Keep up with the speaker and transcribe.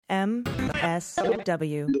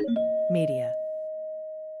MSW Media.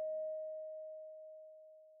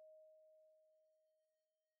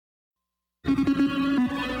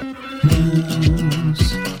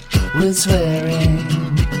 News with swearing.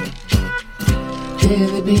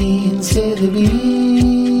 Daily beans, daily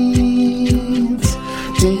beans.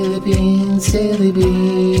 Daily beans, daily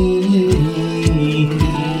beans.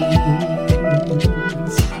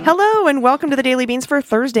 Hello and welcome to the Daily Beans for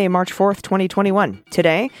Thursday, March 4th, 2021.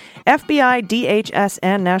 Today, FBI, DHS,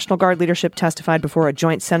 and National Guard leadership testified before a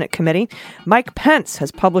joint Senate committee. Mike Pence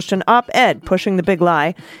has published an op-ed pushing the big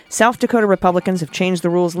lie. South Dakota Republicans have changed the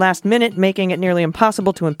rules last minute, making it nearly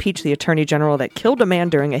impossible to impeach the attorney general that killed a man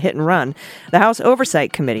during a hit and run. The House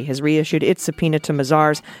Oversight Committee has reissued its subpoena to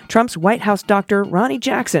Mazars. Trump's White House doctor, Ronnie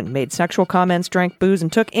Jackson, made sexual comments, drank booze,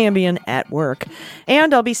 and took Ambien at work.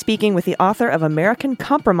 And I'll be speaking with the author of American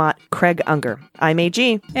Compromise, Craig Unger. I'm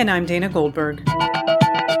AG. And I'm Dana Goldberg.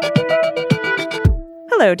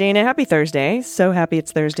 Hello, Dana. Happy Thursday. So happy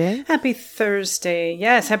it's Thursday. Happy Thursday.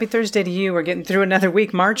 Yes, happy Thursday to you. We're getting through another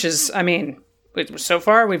week. March is, so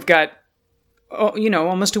far we've got,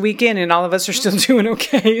 almost a week in and all of us are still doing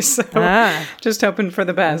okay. So just hoping for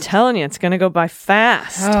the best. I'm telling you, it's going to go by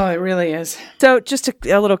fast. Oh, it really is. So just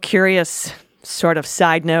a little curious sort of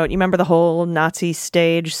side note. You remember the whole Nazi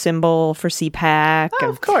stage symbol for CPAC? Oh,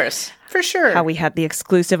 of course. For sure. How we had the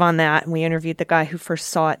exclusive on that, and we interviewed the guy who first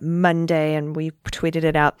saw it Monday, and we tweeted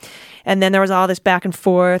it out. And then there was all this back and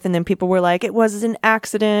forth, and then people were like, it was an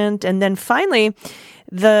accident. And then finally,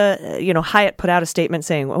 Hyatt put out a statement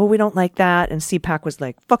saying, oh, we don't like that. And CPAC was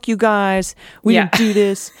like, fuck you guys. We didn't do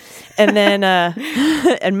this. And then,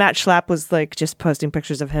 and Matt Schlapp was like just posting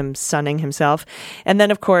pictures of him sunning himself. And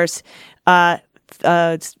then, of course, Design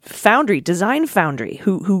Foundry,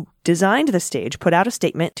 who designed the stage, put out a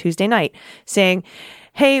statement Tuesday night saying,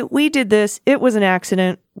 hey, we did this. It was an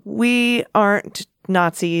accident. We aren't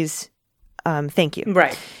Nazis. Thank you.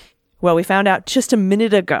 Right. Well, we found out just a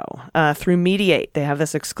minute ago through Mediate, they have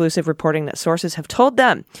this exclusive reporting that sources have told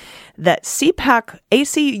them that CPAC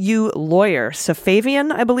ACU lawyer,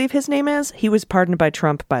 Safavian, I believe his name is, he was pardoned by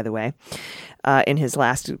Trump, by the way, in his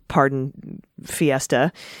last pardon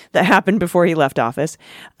fiesta that happened before he left office.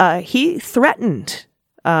 He threatened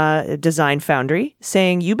Design Foundry,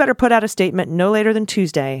 saying, you better put out a statement no later than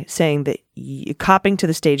Tuesday saying that copying to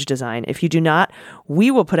the stage design. If you do not,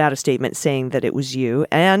 we will put out a statement saying that it was you.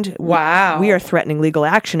 And we are threatening legal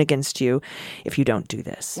action against you if you don't do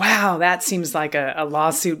this. Wow, that seems like a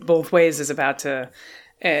lawsuit both ways is about to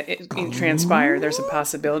transpire. There's a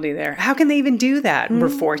possibility there. How can they even do that? Mm-hmm. We're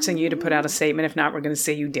forcing you to put out a statement. If not, we're going to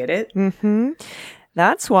say you did it. Mm-hmm.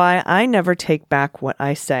 That's why I never take back what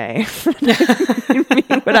I say. I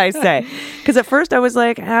mean what I say. Because at first I was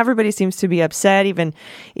like, everybody seems to be upset. Even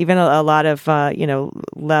a lot of,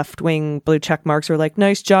 left-wing blue check marks were like,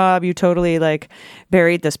 nice job. You totally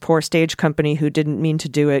buried this poor stage company who didn't mean to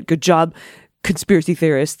do it. Good job, conspiracy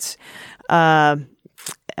theorists.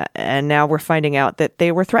 And now we're finding out that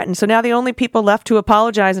they were threatened. So now the only people left to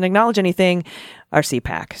apologize and acknowledge anything are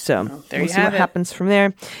CPAC. So we'll see what happens from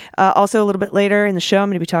there. Also, a little bit later in the show, I'm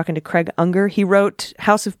going to be talking to Craig Unger. He wrote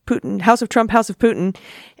House of Trump, House of Putin.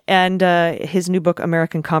 And his new book,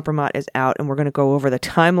 American Compromise, is out. And we're going to go over the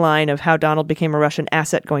timeline of how Donald became a Russian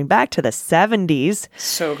asset going back to the 70s.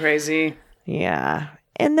 So crazy. Yeah.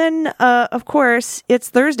 And then, of course, it's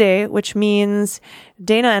Thursday, which means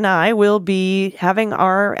Dana and I will be having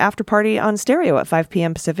our after party on stereo at 5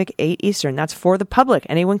 p.m. Pacific, 8 Eastern. That's for the public.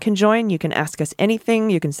 Anyone can join. You can ask us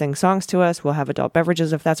anything. You can sing songs to us. We'll have adult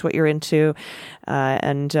beverages if that's what you're into.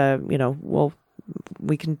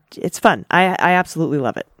 We can. It's fun. I absolutely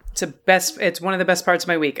love it. It's one of the best parts of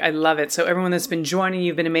my week. I love it. So everyone that's been joining,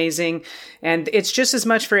 you've been amazing. And it's just as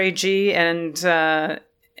much for AG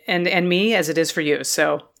and me as it is for you.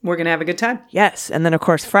 So we're going to have a good time. Yes. And then, of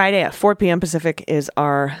course, Friday at 4 p.m. Pacific is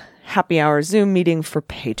our happy hour Zoom meeting for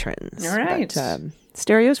patrons. All right. But,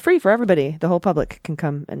 stereo is free for everybody. The whole public can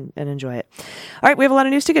come and enjoy it. All right. We have a lot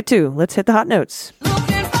of news to get to. Let's hit the hot notes.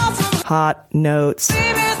 Hot notes.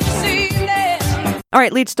 All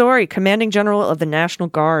right, lead story. Commanding General of the National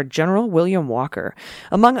Guard, General William Walker,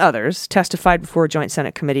 among others, testified before a joint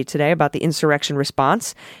Senate committee today about the insurrection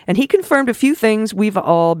response, and he confirmed a few things we've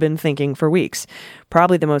all been thinking for weeks.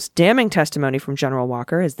 Probably the most damning testimony from General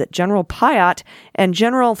Walker is that General Pyatt and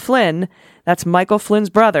General Flynn, that's Michael Flynn's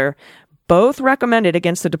brother, both recommended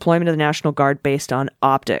against the deployment of the National Guard based on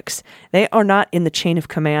optics. They are not in the chain of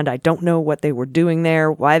command. I don't know what they were doing there,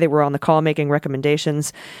 why they were on the call making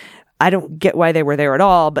recommendations. I don't get why they were there at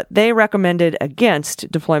all, but they recommended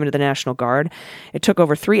against deployment of the National Guard. It took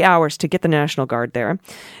over 3 hours to get the National Guard there.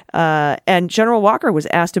 And General Walker was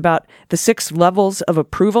asked about the 6 levels of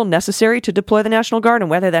approval necessary to deploy the National Guard and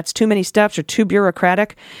whether that's too many steps or too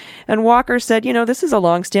bureaucratic. And Walker said, this is a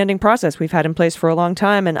long-standing process we've had in place for a long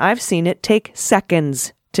time, and I've seen it take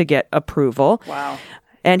seconds to get approval. Wow.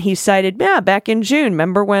 And he cited, back in June,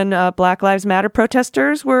 remember when Black Lives Matter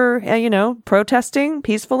protesters were, protesting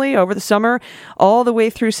peacefully over the summer all the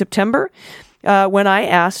way through September? When I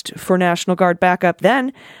asked for National Guard backup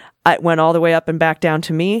then, it went all the way up and back down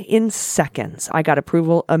to me in seconds. I got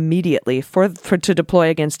approval immediately for to deploy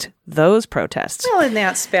against those protests. Well, isn't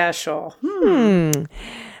that special?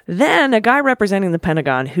 Then a guy representing the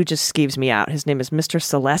Pentagon who just skeeves me out. His name is Mr.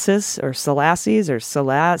 Salazar.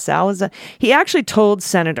 He actually told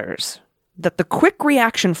senators that the Quick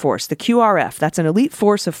Reaction Force, the QRF, that's an elite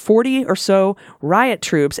force of 40 or so riot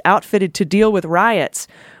troops outfitted to deal with riots,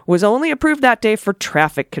 was only approved that day for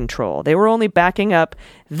traffic control. They were only backing up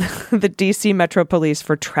the D.C. Metro Police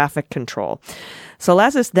for traffic control.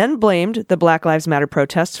 Salazar then blamed the Black Lives Matter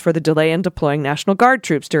protests for the delay in deploying National Guard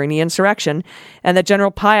troops during the insurrection, and that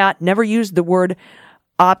General Pyatt never used the word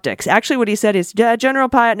optics. Actually, what he said is, General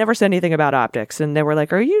Pyatt never said anything about optics. And they were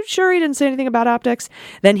like, are you sure he didn't say anything about optics?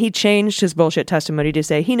 Then he changed his bullshit testimony to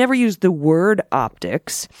say he never used the word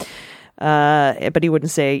optics. But he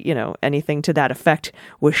wouldn't say, anything to that effect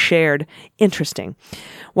was shared. Interesting.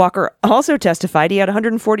 Walker also testified he had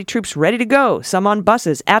 140 troops ready to go, some on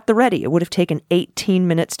buses at the ready. It would have taken 18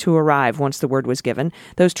 minutes to arrive once the word was given.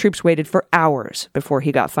 Those troops waited for hours before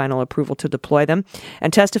he got final approval to deploy them,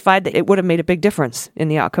 and testified that it would have made a big difference in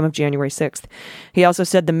the outcome of January 6th. He also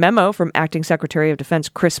said the memo from Acting Secretary of Defense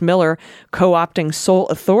Chris Miller co-opting sole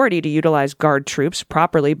authority to utilize Guard troops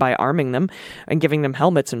properly by arming them and giving them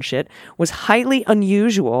helmets and shit was highly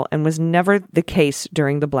unusual and was never the case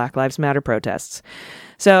during the Black Lives Matter protests.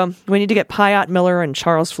 So we need to get Pyatt, Miller, and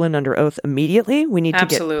Charles Flynn under oath immediately. We need to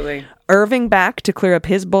get Irving back to clear up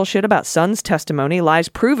his bullshit about Sun's testimony, lies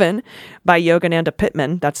proven by Yogananda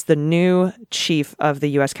Pittman. That's the new chief of the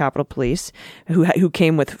U.S. Capitol Police, who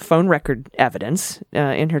came with phone record evidence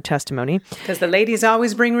in her testimony. Because the ladies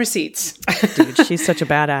always bring receipts. Dude, she's such a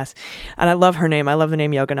badass. And I love her name. I love the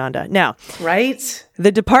name Yogananda. Now, right?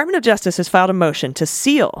 The Department of Justice has filed a motion to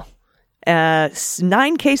seal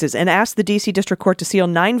 9 cases and asked the D.C. District Court to seal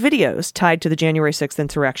 9 videos tied to the January 6th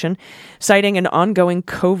insurrection, citing an ongoing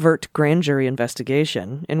covert grand jury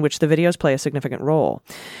investigation in which the videos play a significant role.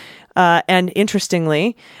 And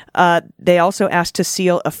interestingly, they also asked to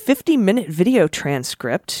seal a 50-minute video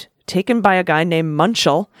transcript taken by a guy named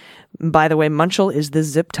Munchell. By the way, Munchell is the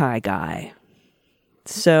zip tie guy.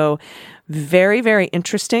 So very, very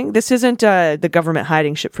interesting. This isn't the government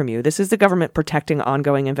hiding shit from you. This is the government protecting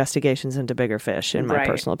ongoing investigations into bigger fish, in my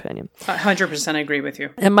personal opinion. 100% I agree with you.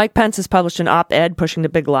 And Mike Pence has published an op-ed pushing the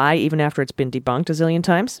big lie, even after it's been debunked a zillion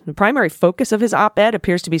times. The primary focus of his op-ed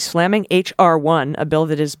appears to be slamming H.R. 1, a bill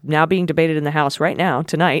that is now being debated in the House right now,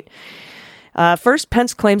 tonight. First,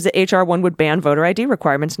 Pence claims that H.R. 1 would ban voter ID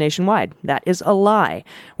requirements nationwide. That is a lie.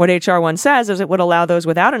 What H.R. 1 says is it would allow those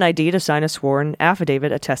without an ID to sign a sworn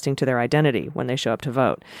affidavit attesting to their identity when they show up to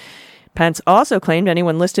vote. Pence also claimed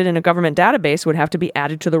anyone listed in a government database would have to be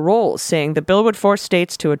added to the rolls, saying the bill would force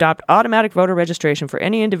states to adopt automatic voter registration for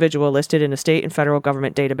any individual listed in a state and federal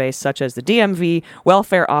government database, such as the DMV,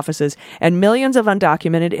 welfare offices, and millions of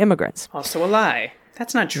undocumented immigrants. Also a lie.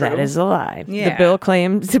 That's not true. That is a lie. Yeah. The bill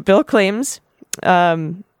claims the bill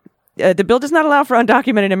does not allow for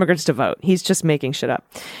undocumented immigrants to vote. He's just making shit up.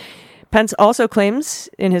 Pence also claims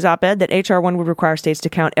in his op-ed that H.R. 1 would require states to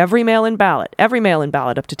count every mail-in ballot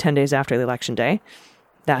up to 10 days after the election day.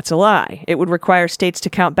 That's a lie. It would require states to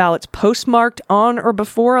count ballots postmarked on or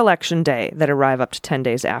before Election Day that arrive up to 10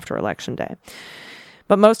 days after Election Day.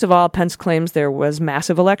 But most of all, Pence claims there was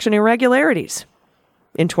massive election irregularities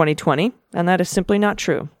in 2020, and that is simply not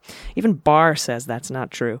true. Even Barr says that's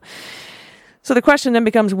not true. So the question then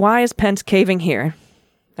becomes, why is Pence caving here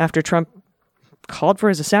after Trump called for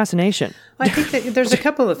his assassination? Well, I think that there's a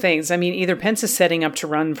couple of things. I mean, either Pence is setting up to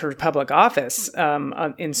run for public office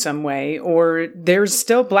in some way, or there's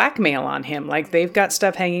still blackmail on him. Like, they've got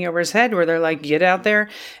stuff hanging over his head where they're like, get out there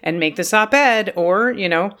and make this op-ed, or,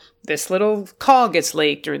 this little call gets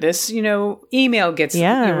leaked, or this, email gets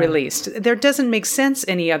released. There doesn't make sense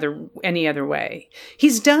any other way.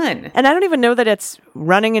 He's done. And I don't even know that it's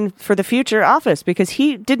running for the future office, because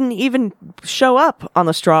he didn't even show up on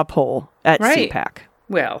the straw poll at CPAC.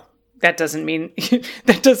 Well, that doesn't mean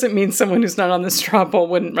someone who's not on the straw poll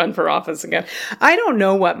wouldn't run for office again. I don't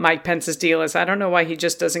know what Mike Pence's deal is. I don't know why he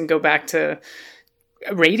just doesn't go back to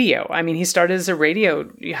radio. I mean, he started as a radio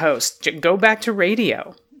host. Go back to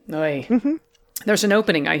radio. Mm-hmm. There's an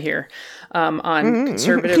opening, I hear, on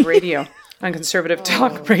conservative radio. On conservative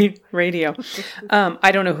talk radio.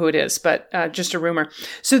 I don't know who it is, but just a rumor.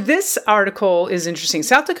 So this article is interesting.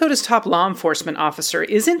 South Dakota's top law enforcement officer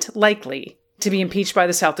isn't likely to be impeached by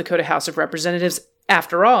the South Dakota House of Representatives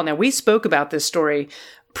after all. Now, we spoke about this story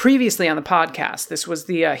previously on the podcast. This was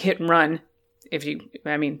the hit and run.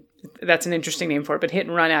 That's an interesting name for it, but hit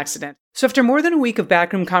and run accident. So after more than a week of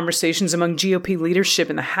backroom conversations among GOP leadership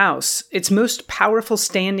in the House, its most powerful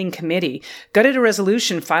standing committee gutted a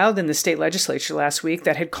resolution filed in the state legislature last week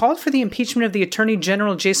that had called for the impeachment of the Attorney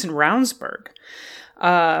General Jason Ravnsborg.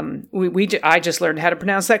 I just learned how to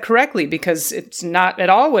pronounce that correctly because it's not at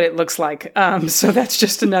all what it looks like. So that's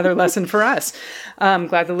just another lesson for us. I'm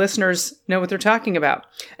glad the listeners know what they're talking about.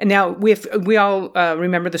 And now we all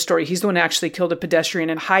remember the story. He's the one who actually killed a pedestrian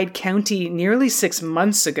in Hyde County nearly 6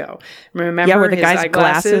 months ago. Remember where the his guy's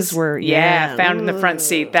eyeglasses glasses were found in the front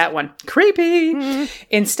seat. That one. Creepy. Mm-hmm.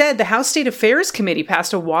 Instead, the House State Affairs Committee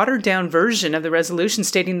passed a watered-down version of the resolution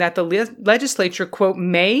stating that the legislature, quote,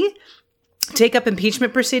 may take up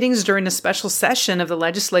impeachment proceedings during a special session of the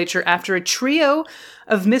legislature after a trio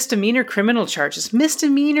of misdemeanor criminal charges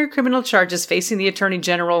facing the attorney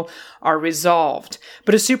general are resolved.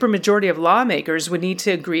 But a supermajority of lawmakers would need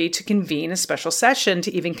to agree to convene a special session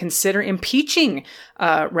to even consider impeaching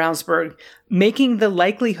Ravnsborg, making the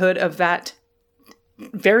likelihood of that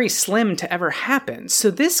very slim to ever happen.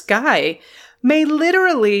 So this guy may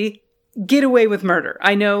literally get away with murder.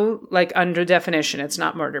 I know, like, under definition, it's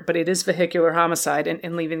not murder, but it is vehicular homicide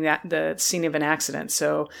and leaving the scene of an accident.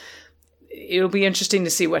 So it'll be interesting to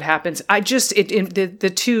see what happens.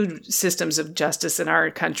 The two systems of justice in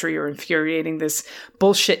our country are infuriating. This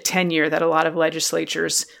bullshit tenure that a lot of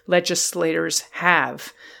legislators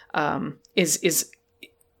have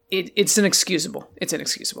it's inexcusable. It's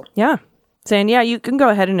inexcusable. Yeah. Saying, you can go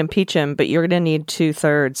ahead and impeach him, but you're going to need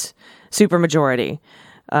 2/3 supermajority.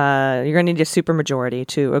 You're going to need a supermajority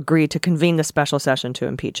to agree to convene the special session to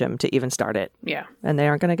impeach him to even start it. Yeah. And they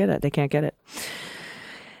aren't going to get it. They can't get it.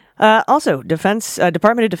 Also,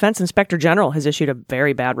 Department of Defense Inspector General has issued a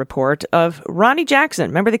very bad report of Ronnie Jackson.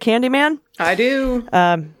 Remember the Candyman? I do.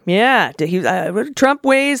 Trump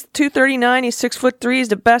weighs 239. He's 6'3". He's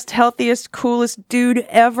the best, healthiest, coolest dude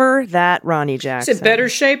ever. That Ronnie Jackson. He's in better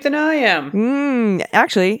shape than I am.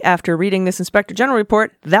 Actually, after reading this Inspector General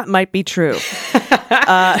report, that might be true.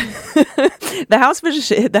 The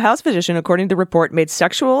House physician, according to the report, made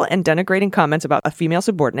sexual and denigrating comments about a female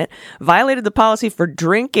subordinate, violated the policy for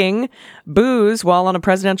drinking booze while on a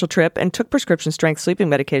presidential trip, and took prescription-strength sleeping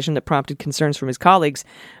medication that prompted concerns from his colleagues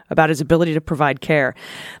about his ability to provide care.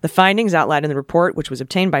 The findings outlined in the report, which was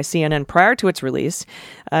obtained by CNN prior to its release,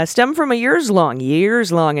 stem from a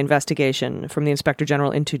years-long investigation from the Inspector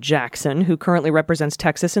General into Jackson, who currently represents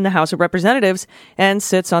Texas in the House of Representatives and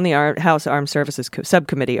sits on the House Armed Services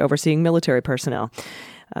Subcommittee overseeing military personnel.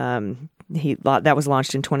 That was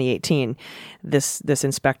launched in 2018, this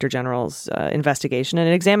Inspector General's investigation, and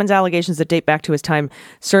it examines allegations that date back to his time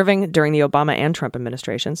serving during the Obama and Trump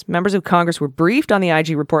administrations. Members of Congress were briefed on the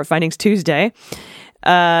IG report findings Tuesday.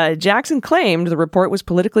 Jackson claimed the report was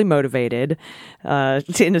politically motivated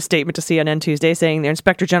in a statement to CNN Tuesday, saying the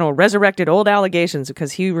Inspector General resurrected old allegations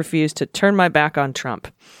because he refused to turn my back on Trump,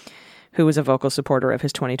 who was a vocal supporter of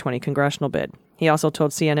his 2020 congressional bid. He also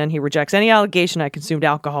told CNN he rejects any allegation I consumed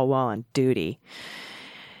alcohol while on duty.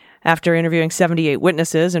 After interviewing 78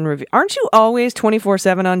 witnesses and aren't you always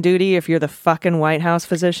 24/7 on duty if you're the fucking White House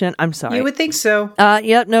physician? I'm sorry. You would think so.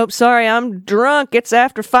 Nope, sorry, I'm drunk. It's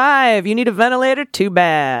after 5. You need a ventilator? Too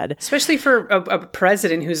bad. Especially for a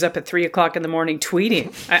president who's up at 3 o'clock in the morning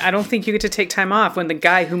tweeting. I don't think you get to take time off when the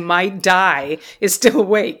guy who might die is still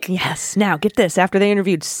awake. Yes. Now, get this. After they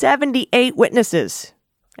interviewed 78 witnesses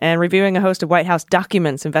and reviewing a host of White House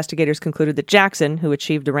documents, investigators concluded that Jackson, who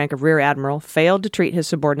achieved the rank of Rear Admiral, failed to treat his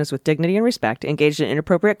subordinates with dignity and respect, engaged in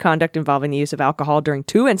inappropriate conduct involving the use of alcohol during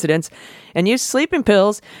 2 incidents, and used sleeping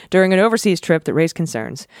pills during an overseas trip that raised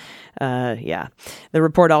concerns. The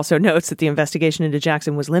report also notes that the investigation into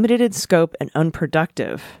Jackson was limited in scope and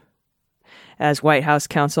unproductive, as White House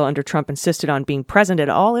counsel under Trump insisted on being present at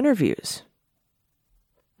all interviews.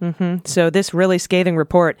 So this really scathing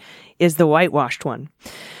report is the whitewashed one.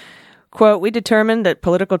 Quote, "We determined that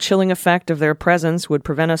political chilling effect of their presence would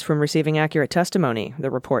prevent us from receiving accurate testimony," the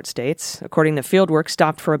report states. According to fieldwork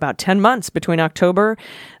stopped for about 10 months between October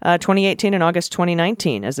 2018 and August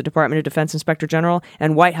 2019 as the Department of Defense Inspector General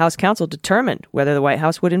and White House counsel determined whether the White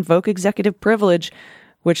House would invoke executive privilege,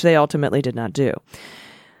 which they ultimately did not do.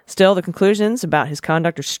 Still, the conclusions about his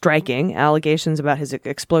conduct are striking. Allegations about his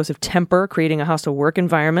explosive temper, creating a hostile work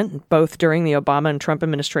environment, both during the Obama and Trump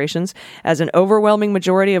administrations, as an overwhelming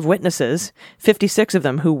majority of witnesses, 56 of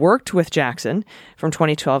them who worked with Jackson from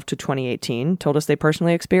 2012 to 2018, told us they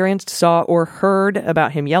personally experienced, saw, or heard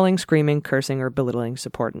about him yelling, screaming, cursing, or belittling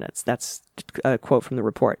subordinates. That's a quote from the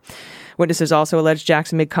report. Witnesses also alleged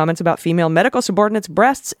Jackson made comments about female medical subordinates'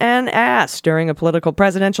 breasts and ass during a political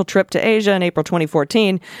presidential trip to Asia in April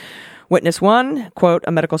 2014. Witness 1, quote,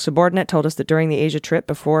 a medical subordinate told us that during the Asia trip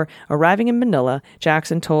before arriving in Manila,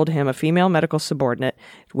 Jackson told him a female medical subordinate,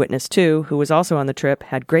 Witness 2, who was also on the trip,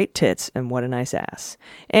 had great tits and what a nice ass.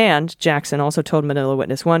 And Jackson also told Manila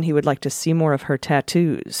Witness 1 he would like to see more of her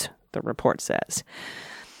tattoos, the report says.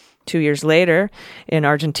 2 years later, in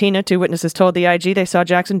Argentina, 2 witnesses told the IG they saw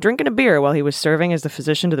Jackson drinking a beer while he was serving as the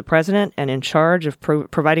physician to the president and in charge of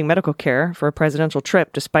providing medical care for a presidential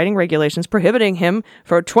trip, despite regulations prohibiting him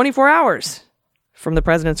for 24 hours from the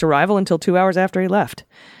president's arrival until 2 hours after he left.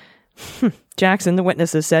 Jackson, the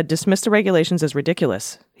witnesses said, dismissed the regulations as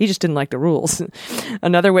ridiculous. He just didn't like the rules.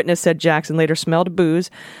 Another witness said Jackson later smelled booze,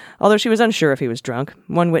 although she was unsure if he was drunk.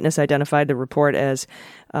 One witness identified the report as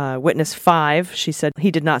Witness 5. She said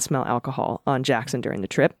he did not smell alcohol on Jackson during the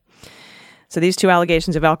trip. So these 2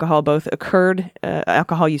 allegations of alcohol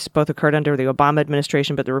use both occurred under the Obama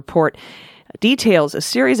administration, but the report details a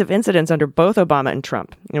series of incidents under both Obama and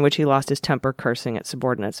Trump in which he lost his temper cursing at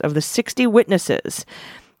subordinates. Of the 60 witnesses,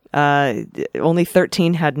 only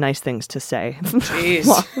 13 had nice things to say.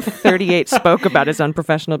 Jeez. 38 spoke about his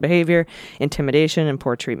unprofessional behavior, intimidation, and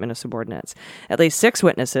poor treatment of subordinates. At least 6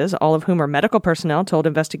 witnesses, all of whom are medical personnel, told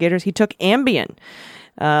investigators he took Ambien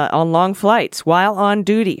on long flights while on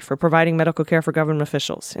duty for providing medical care for government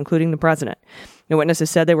officials, including the president. The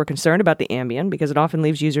witnesses said they were concerned about the Ambien because it often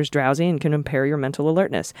leaves users drowsy and can impair your mental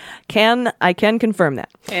alertness. I can confirm that.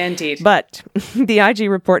 Indeed. But the IG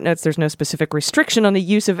report notes there's no specific restriction on the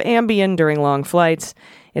use of Ambien during long flights.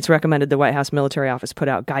 It's recommended the White House Military Office put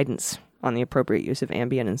out guidance on the appropriate use of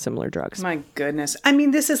Ambien and similar drugs. My goodness. I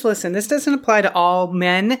mean, this doesn't apply to all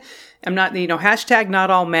men. I'm not, hashtag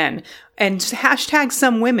not all men and hashtag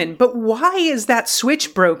some women. But why is that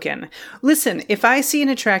switch broken? Listen, if I see an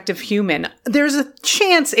attractive human, there's a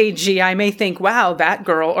chance, AG, I may think, wow, that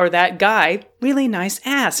girl or that guy, really nice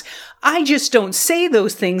ass. I just don't say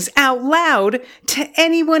those things out loud to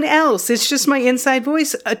anyone else. It's just my inside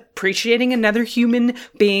voice appreciating another human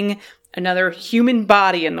being, another human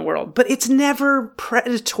body in the world. But it's never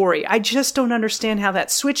predatory. I just don't understand how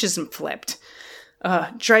that switch isn't flipped.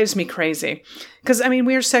 Drives me crazy. Because,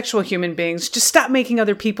 we are sexual human beings. Just stop making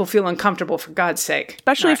other people feel uncomfortable, for God's sake.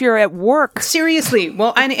 Especially if you're at work. Seriously.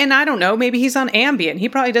 Well, and I don't know, maybe he's on Ambien. He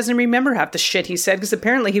probably doesn't remember half the shit he said, because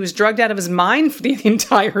apparently he was drugged out of his mind for the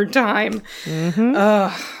entire time.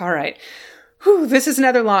 Mm-hmm. All right. Whew, this is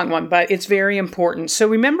another long one, but it's very important. So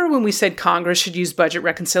remember when we said Congress should use budget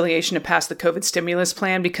reconciliation to pass the COVID stimulus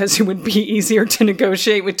plan because it would be easier to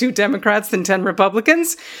negotiate with 2 Democrats than 10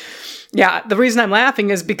 Republicans? Yeah, the reason I'm laughing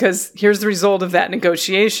is because here's the result of that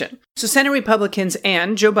negotiation. So Senate Republicans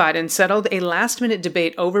and Joe Biden settled a last-minute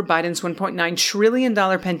debate over Biden's $1.9 trillion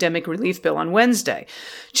pandemic relief bill on Wednesday,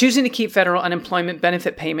 choosing to keep federal unemployment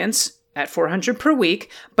benefit payments at $400 per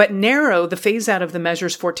week, but narrow the phase-out of the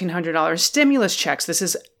measure's $1,400 stimulus checks. This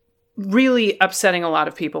is really upsetting a lot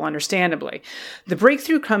of people, understandably. The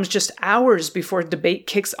breakthrough comes just hours before debate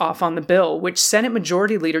kicks off on the bill, which Senate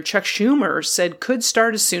Majority Leader Chuck Schumer said could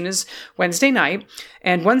start as soon as Wednesday night.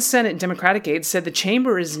 And one Senate Democratic aide said the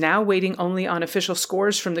chamber is now waiting only on official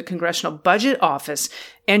scores from the Congressional Budget Office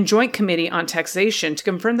and Joint Committee on Taxation to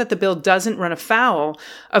confirm that the bill doesn't run afoul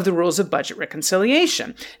of the rules of budget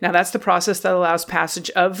reconciliation. Now, that's the process that allows passage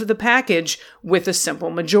of the package with a simple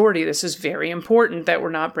majority. This is very important that we're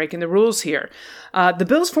not breaking the rules here. The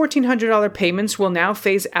bill's $1,400 payments will now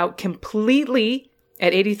phase out completely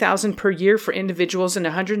at $80,000 per year for individuals and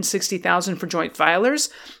 $160,000 for joint filers.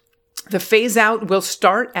 The phase out will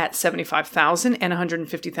start at $75,000 and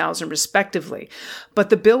 $150,000 respectively, but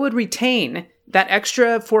the bill would retain that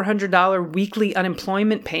extra $400 weekly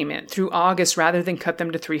unemployment payment through August rather than cut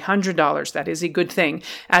them to $300. That is a good thing,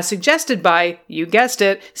 as suggested by, you guessed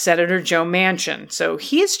it, Senator Joe Manchin. So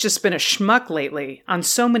he's just been a schmuck lately on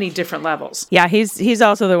so many different levels. Yeah, he's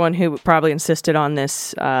also the one who probably insisted on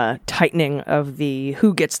this tightening of the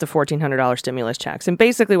who gets the $1,400 stimulus checks. And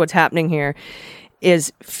basically what's happening here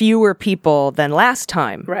is fewer people than last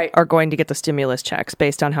time are going to get the stimulus checks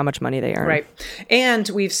based on how much money they earn. Right. And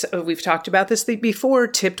we've talked about this before.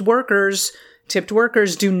 Tipped workers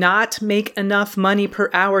do not make enough money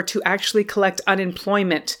per hour to actually collect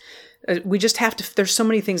unemployment. We just have to, there's so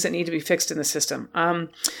many things that need to be fixed in the system.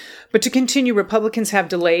 But to continue, Republicans have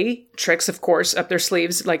delay tricks, of course, up their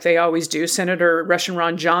sleeves like they always do. Senator Russian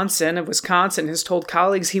Ron Johnson of Wisconsin has told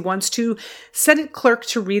colleagues he wants to Senate clerk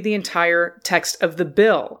to read the entire text of the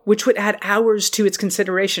bill, which would add hours to its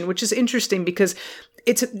consideration, which is interesting because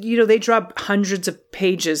it's, they drop hundreds of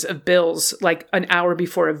pages of bills like an hour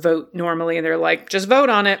before a vote normally, and they're like, just vote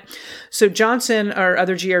on it. So Johnson or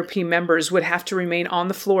other GRP members would have to remain on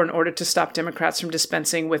the floor in order to stop Democrats from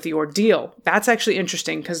dispensing with the ordeal. That's actually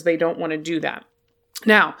interesting because they don't want to do that.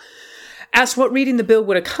 Now, asked what reading the bill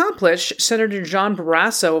would accomplish, Senator John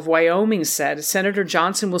Barrasso of Wyoming said, Senator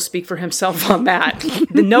Johnson will speak for himself on that.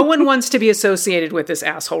 No one wants to be associated with this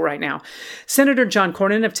asshole right now. Senator John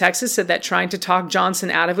Cornyn of Texas said that trying to talk Johnson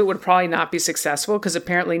out of it would probably not be successful because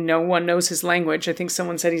apparently no one knows his language. I think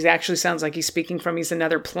someone said he actually sounds like he's speaking from he's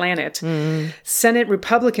another planet. Senate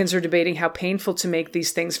Republicans are debating how painful to make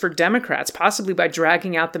these things for Democrats, possibly by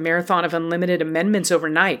dragging out the marathon of unlimited amendments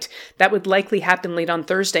overnight. That would likely happen late on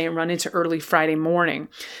Thursday and run into early Friday morning.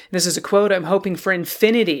 This is a quote, I'm hoping for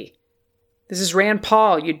infinity. This is Rand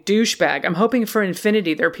Paul, you douchebag. I'm hoping for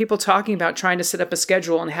infinity. There are people talking about trying to set up a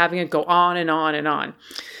schedule and having it go on and on and on.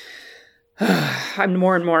 I'm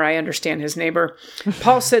more and more I understand his neighbor.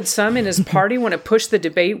 Paul said some in his party want to push the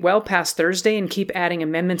debate well past Thursday and keep adding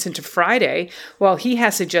amendments into Friday, while he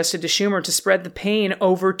has suggested to Schumer to spread the pain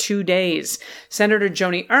over 2 days. Senator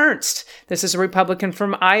Joni Ernst, this is a Republican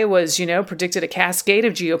from Iowa, predicted a cascade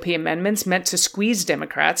of GOP amendments meant to squeeze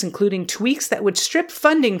Democrats, including tweaks that would strip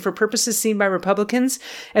funding for purposes seen by Republicans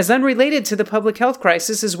as unrelated to the public health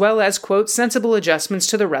crisis, as well as, quote, sensible adjustments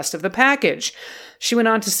to the rest of the package. She went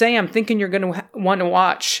on to say, I'm thinking you're going to want to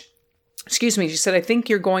watch. Excuse me. She said, I think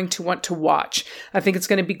you're going to want to watch. I think it's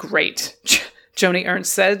going to be great. Joni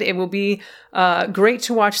Ernst said it will be great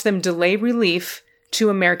to watch them delay relief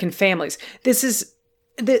to American families. This is,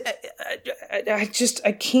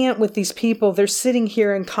 I can't with these people. They're sitting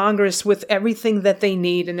here in Congress with everything that they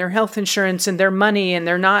need and their health insurance and their money. And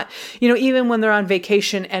they're not, even when they're on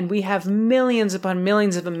vacation, and we have millions upon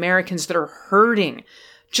millions of Americans that are hurting.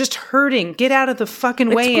 Just hurting. Get out of the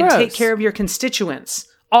fucking way and take care of your constituents.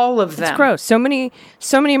 All of them. It's gross. So many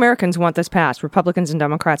Americans want this passed, Republicans and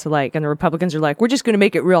Democrats alike. And the Republicans are like, we're just going to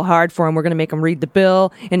make it real hard for them. We're going to make them read the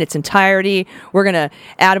bill in its entirety. We're going to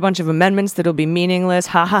add a bunch of amendments that'll be meaningless.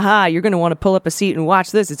 Ha ha ha. You're going to want to pull up a seat and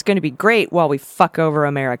watch this. It's going to be great while we fuck over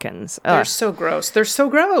Americans. Ugh. They're so gross. They're so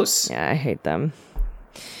gross. Yeah, I hate them.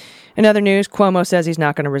 In other news, Cuomo says he's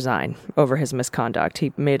not going to resign over his misconduct.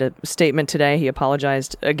 He made a statement today. He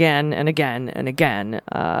apologized again and again and again.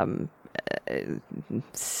 But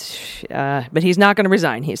he's not going to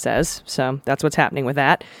resign, he says. So that's what's happening with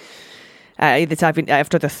that.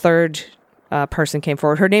 After the third person came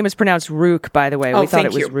forward. Her name is pronounced Rook, by the way. We thought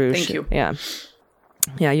it was Roosh. Thank you. Yeah.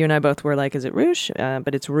 Yeah, you and I both were like, is it Roosh?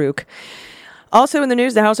 But it's Rook. Also in the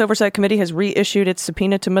news, the House Oversight Committee has reissued its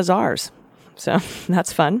subpoena to Mazars. So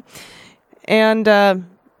that's fun. And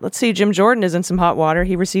let's see, Jim Jordan is in some hot water.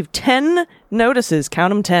 He received 10 notices,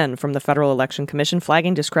 count them 10, from the Federal Election Commission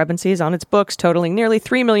flagging discrepancies on its books totaling nearly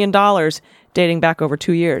 $3 million dating back over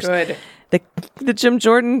 2 years. Good. The Jim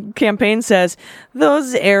Jordan campaign says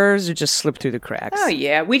those errors are just slipped through the cracks. Oh,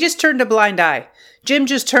 yeah. We just turned a blind eye. Jim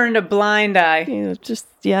just turned a blind eye.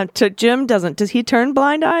 Jim doesn't. Does he turn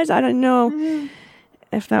blind eyes? I don't know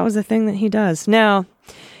if that was a thing that he does. Now,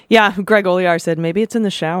 yeah, Greg Olear said maybe it's in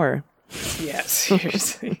the shower. Yeah,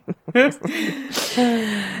 seriously. That's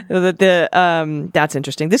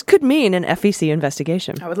interesting. This could mean an FEC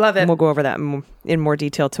investigation. I would love it. And we'll go over that in more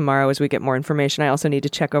detail tomorrow as we get more information. I also need to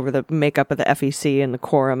check over the makeup of the FEC and the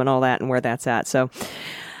quorum and all that and where that's at. So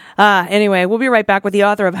anyway, we'll be right back with the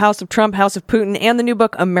author of House of Trump, House of Putin, and the new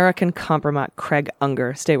book, American Compromise, Craig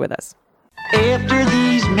Unger. Stay with us. After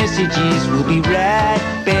these messages, we'll be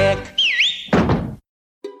right back.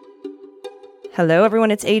 Hello,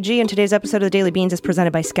 everyone. It's AG, and today's episode of the Daily Beans is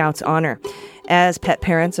presented by Scouts Honor. As pet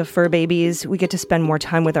parents of fur babies, we get to spend more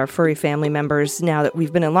time with our furry family members now that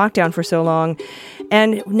we've been in lockdown for so long.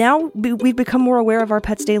 And now we've become more aware of our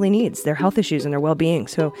pets' daily needs, their health issues, and their well-being.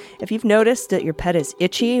 So if you've noticed that your pet is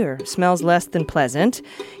itchy or smells less than pleasant,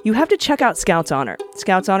 you have to check out Scouts Honor.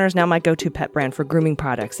 Scouts Honor is now my go-to pet brand for grooming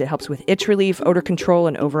products. It helps with itch relief, odor control,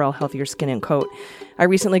 and overall healthier skin and coat. I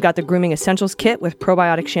recently got the Grooming Essentials Kit with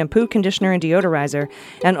probiotic shampoo, conditioner, and deodorizer,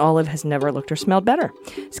 and Olive has never looked or smelled better.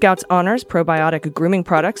 Scouts Honor's probiotic probiotic grooming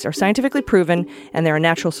products are scientifically proven, and they're a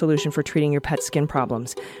natural solution for treating your pet's skin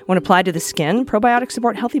problems. When applied to the skin, probiotics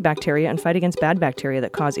support healthy bacteria and fight against bad bacteria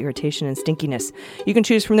that cause irritation and stinkiness. You can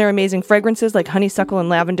choose from their amazing fragrances like honeysuckle and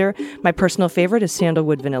lavender. My personal favorite is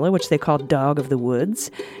sandalwood vanilla, which they call Dog of the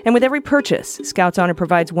Woods. And with every purchase, Scouts Honor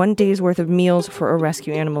provides 1 day's worth of meals for a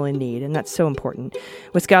rescue animal in need, and that's so important.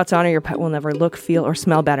 With Scouts Honor, your pet will never look, feel, or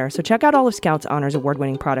smell better. So check out all of Scouts Honor's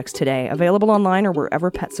award-winning products today, available online or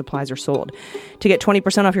wherever pet supplies are sold. To get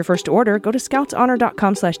 20% off your first order, go to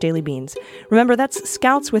scoutshonor.com/dailybeans. Remember, that's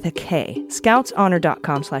Scouts with a K.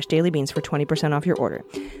 Scoutshonor.com/dailybeans for 20% off your order.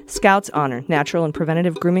 Scouts Honor, natural and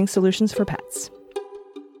preventative grooming solutions for pets.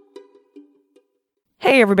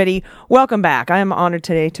 Hey everybody, welcome back. I am honored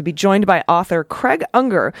today to be joined by author Craig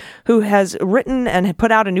Unger, who has written and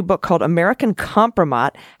put out a new book called American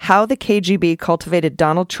Compromat: How the KGB Cultivated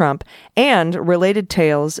Donald Trump and Related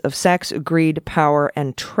Tales of Sex, Greed, Power,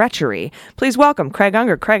 and Treachery. Please welcome Craig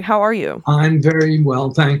Unger. Craig, how are you? I'm very well,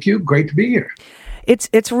 thank you. Great to be here.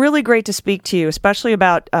 It's really great to speak to you, especially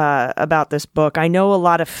about this book. I know a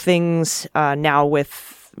lot of things now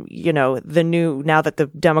with now that the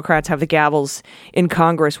Democrats have the gavels in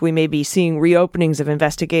Congress, we may be seeing reopenings of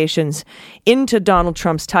investigations into Donald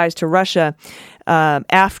Trump's ties to Russia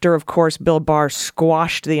after, of course, Bill Barr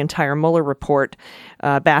squashed the entire Mueller report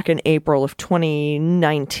back in April of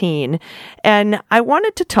 2019. And I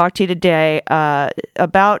wanted to talk to you today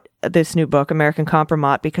about this new book, American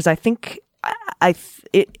Compromat, because I think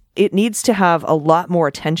it needs to have a lot more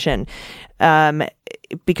attention.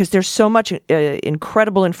 Because there's so much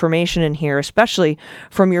incredible information in here, especially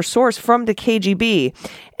from your source, from the KGB.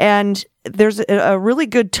 And there's a really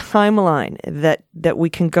good timeline that we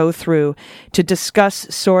can go through to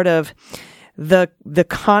discuss sort of the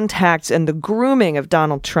contacts and the grooming of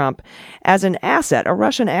Donald Trump as an asset, a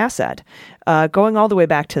Russian asset, going all the way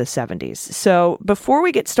back to the 70s. So before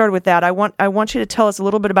we get started with that, I want you to tell us a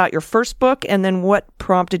little bit about your first book and then what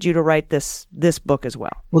prompted you to write this book as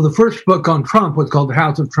well. Well, the first book on Trump was called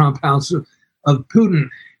House of Trump, House of Putin.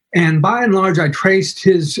 And by and large, I traced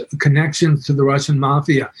his connections to the Russian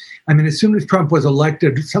mafia. I mean, as soon as Trump was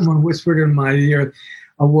elected, someone whispered in my ear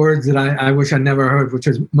a word that I wish I never heard, which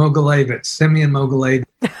is Mogilevich, Semyon Mogilevich,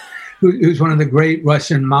 who's one of the great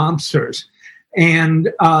Russian mobsters.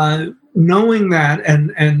 And knowing that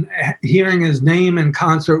and hearing his name in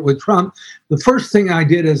concert with Trump, the first thing I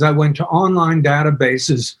did is I went to online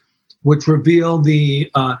databases which reveal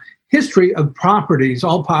the history of properties,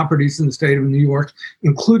 all properties in the state of New York,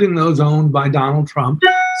 including those owned by Donald Trump,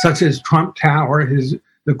 such as Trump Tower,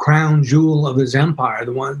 the crown jewel of his empire,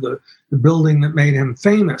 the building that made him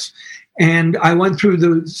famous. And I went through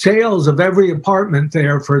the sales of every apartment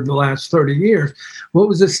there for the last 30 years. What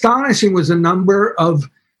was astonishing was the number of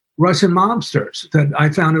Russian mobsters, that I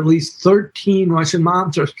found at least 13 Russian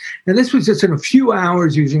mobsters. And this was just in a few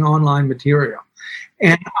hours using online material.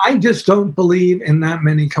 And I just don't believe in that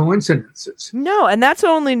many coincidences. No, and that's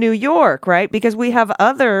only New York, right? Because we have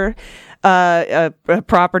other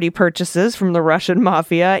property purchases from the Russian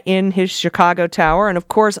mafia in his Chicago tower, and of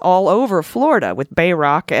course all over Florida with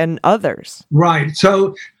Bayrock and others. Right.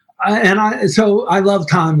 So I love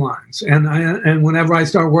timelines, and whenever I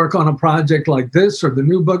start work on a project like this or the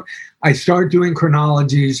new book, I start doing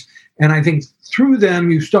chronologies, and I think through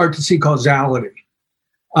them you start to see causality.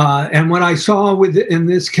 And what I saw in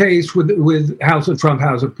this case with House of Trump,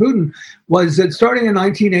 House of Putin, was that starting in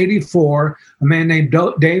 1984, a man named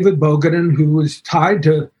David Bogadin, who was tied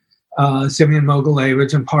to Semyon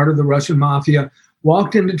Mogilevich and part of the Russian mafia,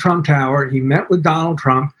 walked into Trump Tower. He met with Donald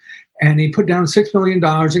Trump, and he put down $6 million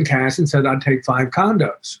in cash and said, "I'd take 5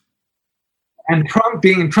 condos." And Trump,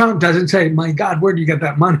 being Trump, doesn't say, "My God, where do you get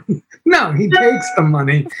that money?" No, he takes the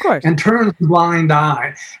money and turns a blind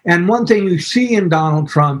eye. And one thing you see in Donald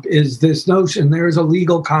Trump is this notion. There is a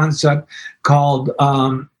legal concept called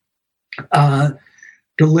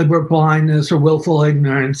deliberate blindness or willful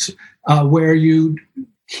ignorance, where you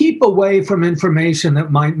keep away from information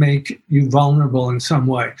that might make you vulnerable in some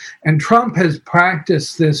way. And Trump has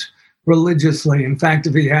practiced this religiously. In fact,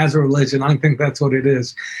 if he has a religion, I think that's what it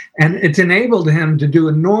is. And it's enabled him to do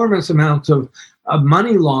enormous amounts of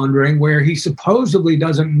money laundering where he supposedly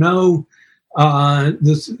doesn't know that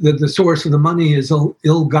the source of the money is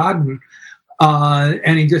ill-gotten.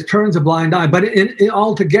 And he just turns a blind eye. But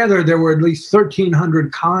altogether, there were at least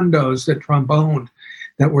 1,300 condos that Trump owned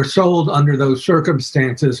that were sold under those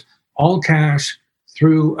circumstances, all cash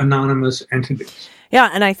through anonymous entities. Yeah,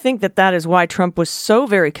 and I think that is why Trump was so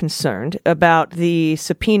very concerned about the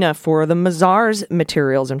subpoena for the Mazars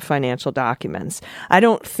materials and financial documents. I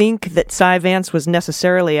don't think that Cy Vance was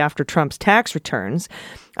necessarily after Trump's tax returns,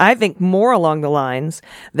 I think more along the lines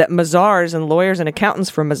that Mazars and lawyers and accountants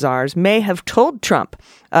for Mazars may have told Trump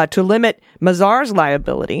to limit Mazars'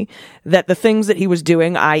 liability, that the things that he was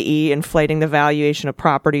doing, i.e. inflating the valuation of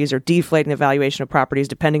properties or deflating the valuation of properties,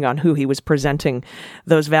 depending on who he was presenting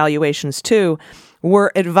those valuations to,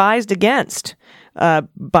 were advised against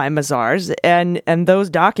by Mazars, and those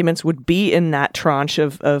documents would be in that tranche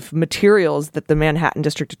of materials that the Manhattan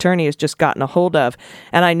District Attorney has just gotten a hold of.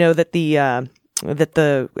 And I know that the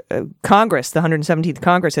Congress, the 117th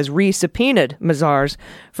Congress, has re-subpoenaed Mazars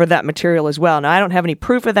for that material as well. Now, I don't have any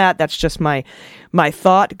proof of that. That's just my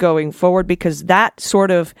thought going forward, because that sort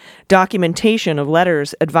of documentation of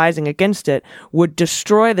letters advising against it would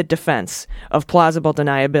destroy the defense of plausible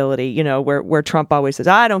deniability, where Trump always says,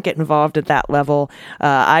 I don't get involved at that level.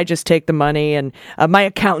 I just take the money, and my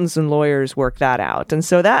accountants and lawyers work that out. And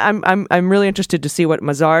so that I'm really interested to see what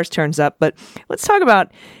Mazars turns up. But let's talk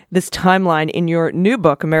about this timeline in your new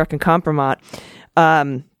book, American Compromat,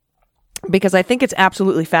 because I think it's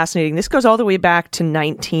absolutely fascinating. This goes all the way back to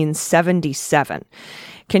 1977.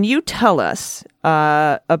 Can you tell us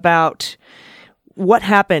about what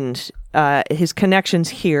happened, his connections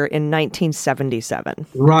here in 1977?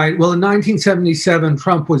 Right. Well, in 1977,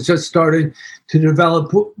 Trump was just starting to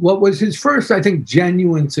develop what was his first, I think,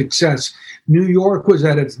 genuine success. New York was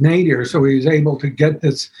at its nadir, so he was able to get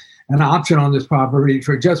an option on this property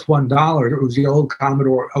for just $1. It was the old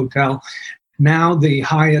Commodore Hotel, now the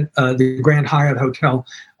Hyatt, the Grand Hyatt Hotel,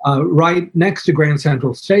 right next to Grand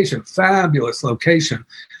Central Station. Fabulous location.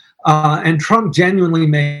 And Trump genuinely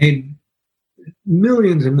made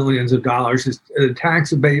millions and millions of dollars. His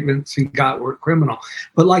tax abatements he got were criminal.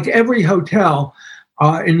 But like every hotel,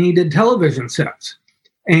 it needed television sets.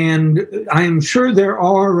 And I am sure there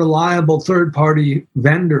are reliable third-party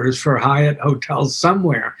vendors for Hyatt hotels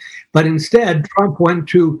somewhere. But instead, Trump went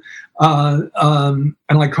to an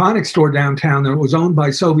electronics store downtown that was owned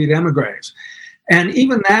by Soviet emigres. And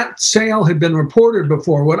even that sale had been reported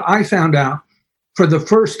before. What I found out for the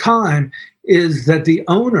first time is that the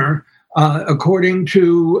owner, according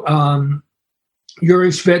to Yuri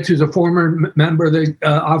Shvets, who's a former member of the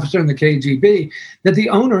officer in the KGB, that the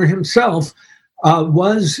owner himself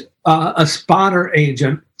was a spotter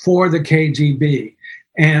agent for the KGB.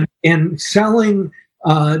 And in selling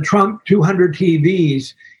Trump 200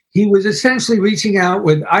 TVs, he was essentially reaching out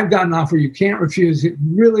with, I've got an offer you can't refuse,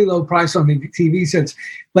 really low price on the TV sets.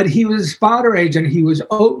 But he was a spotter agent. He was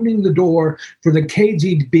opening the door for the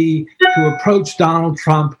KGB to approach Donald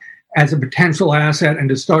Trump as a potential asset and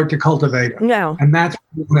to start to cultivate it. No. And that's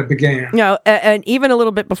when it began. No, and even a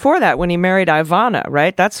little bit before that, when he married Ivana,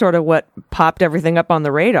 right? That's sort of what popped everything up on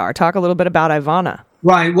the radar. Talk a little bit about Ivana.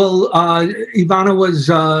 Right. Well, Ivana was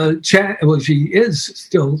Czech. Well, she is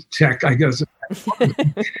still Czech, I guess.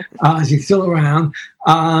 She's still around.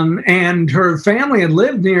 And her family had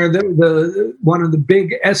lived near the one of the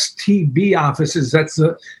big STB offices. That's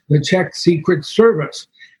the Czech Secret Service.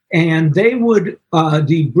 And they would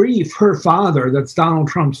debrief her father, that's Donald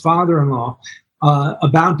Trump's father-in-law,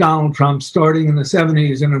 about Donald Trump starting in the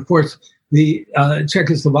 70s. And of course, the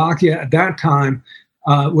Czechoslovakia at that time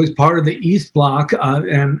was part of the East Bloc,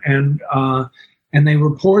 and they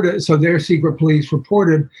reported, so their secret police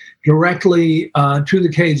reported directly to the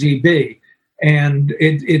KGB. And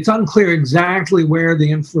it's unclear exactly where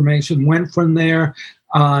the information went from there.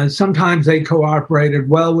 Sometimes they cooperated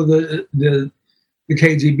well with the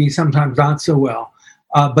KGB, sometimes not so well.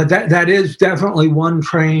 But that is definitely one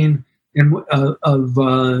train in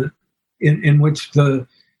which the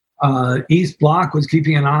East Bloc was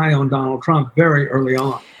keeping an eye on Donald Trump very early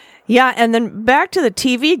on. Yeah, and then back to the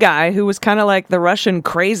TV guy who was kind of like the Russian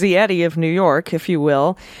Crazy Eddie of New York, if you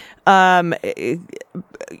will.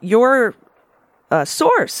 Your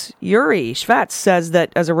source, Yuri Shvets, says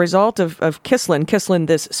that as a result of Kislin,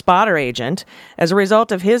 this spotter agent, as a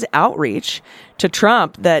result of his outreach to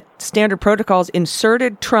Trump, that Standard Protocols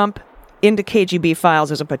inserted Trump into KGB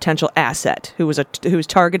files as a potential asset who was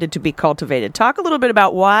targeted to be cultivated. Talk a little bit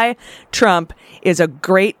about why Trump is a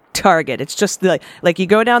great target. It's just like you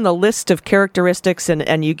go down the list of characteristics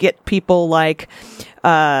and you get people like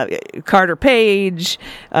Carter Page,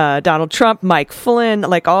 Donald Trump, Mike Flynn,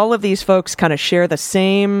 like all of these folks kind of share the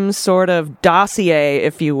same sort of dossier,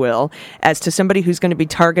 if you will, as to somebody who's going to be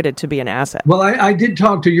targeted to be an asset. Well, I did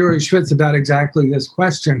talk to Yuri Shvets about exactly this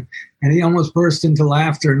question, and he almost burst into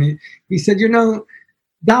laughter. And he said,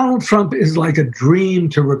 Donald Trump is like a dream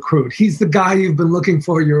to recruit. He's the guy you've been looking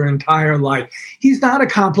for your entire life. He's not a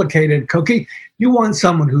complicated cookie. You want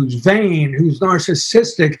someone who's vain, who's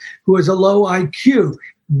narcissistic, who has a low IQ.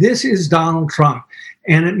 This is Donald Trump.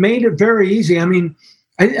 And it made it very easy. I mean,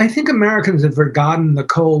 I think Americans have forgotten the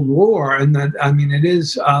Cold War, and that it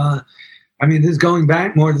is going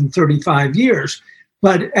back more than 35 years.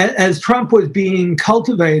 But as Trump was being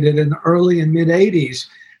cultivated in the early and mid 80s,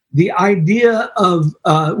 the idea of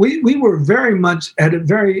we were very much at a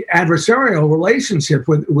very adversarial relationship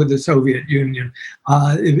with the Soviet Union.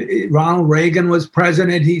 Ronald Reagan was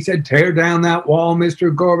president. He said, "Tear down that wall,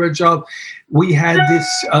 Mr. Gorbachev." We had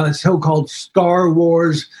this so-called Star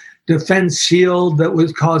Wars defense shield that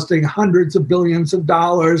was costing hundreds of billions of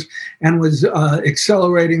dollars and was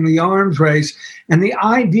accelerating the arms race. And the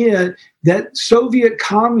idea that Soviet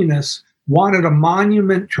communists wanted a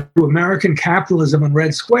monument to American capitalism in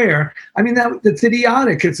Red Square, that's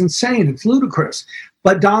idiotic. It's insane. It's ludicrous.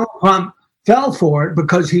 But Donald Trump fell for it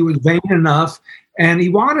because he was vain enough and he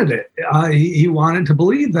wanted it. He wanted to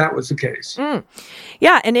believe that was the case.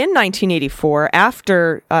 Yeah, and in 1984,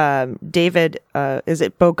 after David, is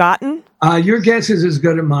it Bogatin? Your guess is as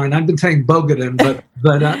good as mine. I've been saying Bogatin, but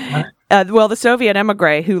the Soviet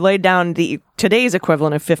emigre who laid down today's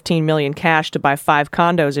equivalent of $15 million cash to buy 5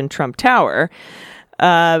 condos in Trump Tower.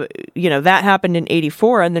 That happened in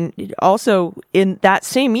 84, and then also in that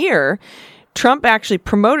same year, Trump actually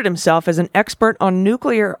promoted himself as an expert on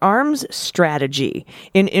nuclear arms strategy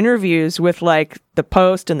in interviews with like the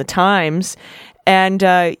Post and the Times. And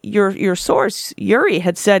your source, Yuri,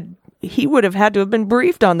 had said he would have had to have been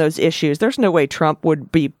briefed on those issues. There's no way Trump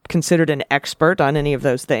would be considered an expert on any of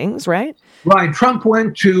those things, right? Right. Trump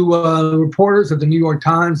went to reporters at the New York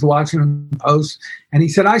Times, the Washington Post, and he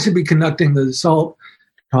said, I should be conducting the SALT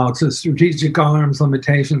talks, the strategic arms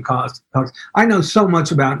limitation talks. I know so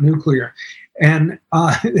much about nuclear. And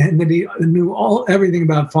that he knew everything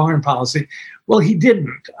about foreign policy. Well, he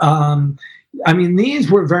didn't.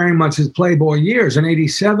 These were very much his Playboy years. In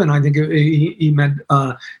 87, I think he met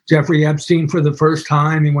Jeffrey Epstein for the first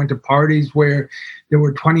time. He went to parties where there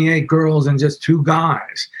were 28 girls and just 2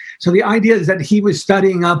 guys. So the idea is that he was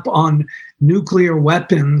studying up on nuclear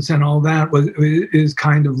weapons and all that is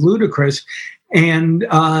kind of ludicrous. And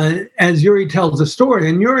as Yuri tells the story,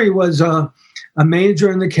 and Yuri was a major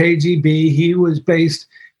in the KGB. He was based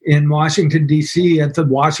in Washington, D.C. at the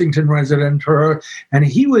Washington Residentur, and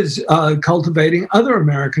he was cultivating other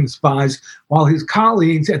American spies while his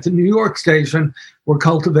colleagues at the New York station were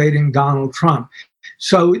cultivating Donald Trump.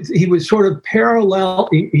 So he was sort of parallel.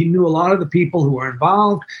 He knew a lot of the people who were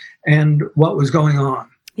involved and what was going on.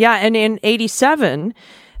 Yeah, and in 87,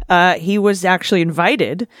 he was actually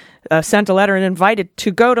invited, sent a letter and invited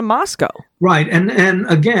to go to Moscow. Right, and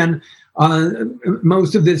again,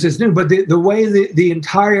 most of this is new, but the way the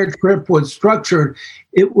entire trip was structured,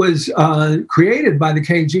 it was created by the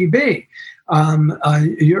KGB.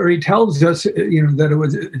 Yuri tells us, that it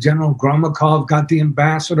was General Gromyakov got the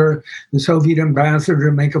Soviet ambassador,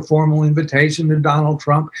 to make a formal invitation to Donald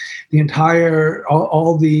Trump. The entire,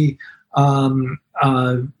 all the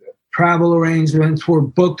travel arrangements were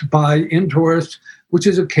booked by Intourist, which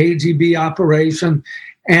is a KGB operation.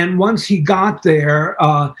 And once he got there,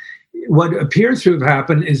 what appears to have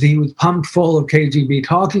happened is he was pumped full of KGB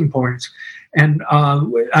talking points. And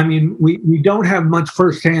we don't have much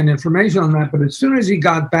firsthand information on that, but as soon as he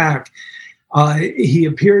got back, he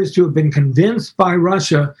appears to have been convinced by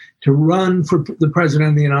Russia to run for the president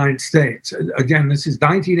of the United States. Again, this is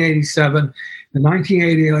 1987. The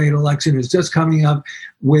 1988 election is just coming up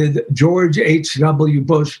with George H.W.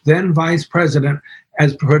 Bush, then vice president,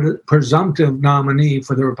 as presumptive nominee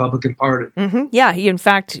for the Republican Party. Mm-hmm. Yeah, he in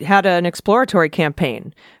fact had an exploratory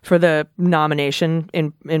campaign for the nomination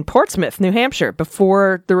in Portsmouth, New Hampshire,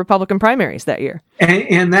 before the Republican primaries that year.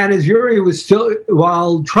 And that is, Yuri was still,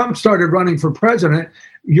 while Trump started running for president,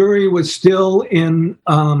 Yuri was still in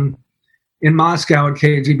Moscow at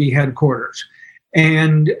KGB headquarters.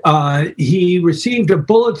 And he received a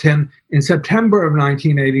bulletin in September of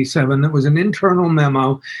 1987 that was an internal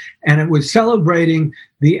memo, and it was celebrating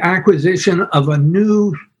the acquisition of a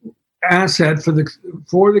new asset for the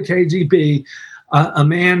KGB, a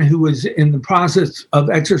man who was in the process of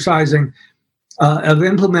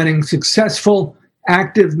implementing successful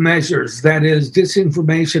active measures, that is,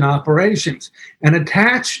 disinformation operations. And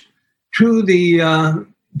attached to the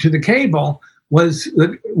cable was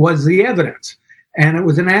the evidence. And it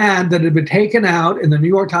was an ad that had been taken out in the New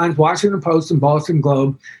York Times, Washington Post, and Boston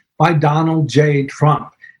Globe by Donald J.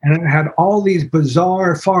 Trump. And it had all these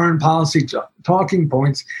bizarre foreign policy talking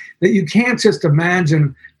points that you can't just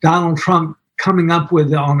imagine Donald Trump coming up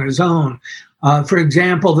with on his own. For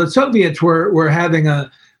example, the Soviets were having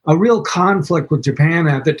a real conflict with Japan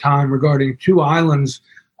at the time regarding 2 islands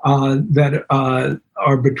that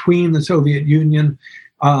are between the Soviet Union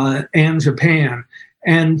and Japan.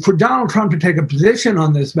 And for Donald Trump to take a position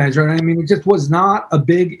on this measure, I mean, it just was not a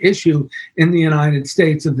big issue in the United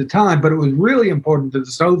States at the time, but it was really important to the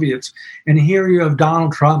Soviets. And here you have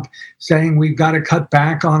Donald Trump saying we've got to cut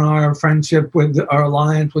back on our friendship with our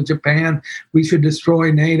alliance with Japan. We should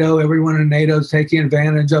destroy NATO. Everyone in NATO is taking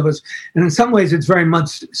advantage of us. And in some ways, it's very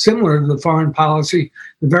much similar to the foreign policy,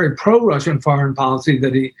 the very pro-Russian foreign policy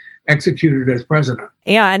that he executed as president.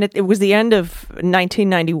 Yeah, and it was the end of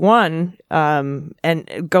 1991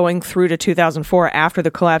 and going through to 2004 after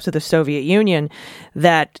the collapse of the Soviet Union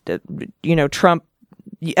that, Trump,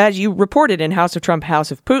 as you reported in House of Trump,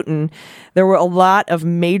 House of Putin, there were a lot of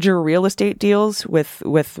major real estate deals with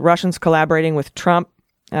Russians collaborating with Trump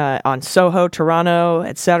on Soho, Toronto,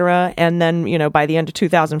 etc. And then, by the end of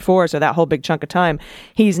 2004, so that whole big chunk of time,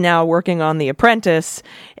 he's now working on The Apprentice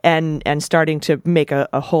and starting to make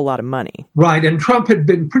a whole lot of money. Right. And Trump had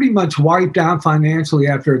been pretty much wiped out financially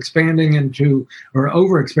after expanding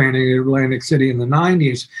overexpanding Atlantic City in the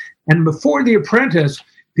 90s. And before The Apprentice,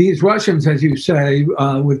 these Russians, as you say,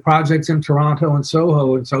 with projects in Toronto and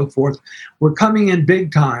Soho and so forth, were coming in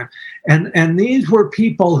big time. And these were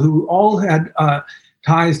people who all had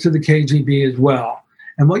ties to the KGB as well.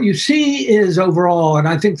 And what you see is overall, and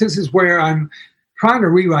I think this is where I'm trying to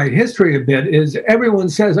rewrite history a bit, is everyone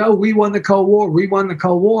says, oh, we won the Cold War, we won the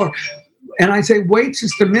Cold War. And I say, wait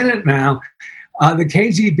just a minute now. The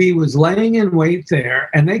KGB was laying in wait there,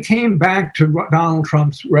 and they came back to Donald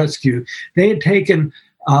Trump's rescue. They had taken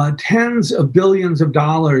tens of billions of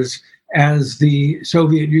dollars as the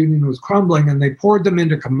Soviet Union was crumbling, and they poured them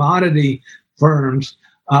into commodity firms,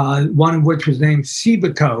 one of which was named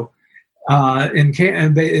Sibico, and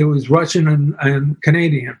it was Russian and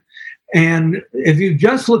Canadian. And if you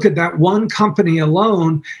just look at that one company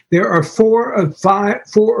alone, there are four or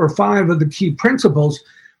five of the key principals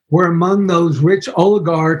were among those rich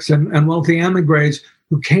oligarchs and wealthy emigres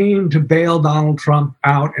who came to bail Donald Trump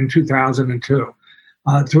out in 2002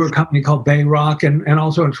 through a company called Bayrock, and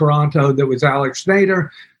also in Toronto there was Alex Nader,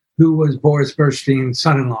 who was Boris Bernstein's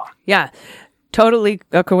son-in-law. Yeah. Totally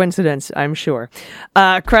a coincidence, I'm sure.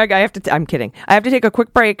 Craig, I'm kidding. I have to take a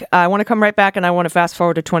quick break. I want to come right back, and I want to fast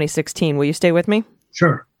forward to 2016. Will you stay with me?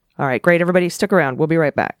 Sure. All right, great. Everybody stick around. We'll be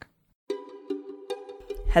right back.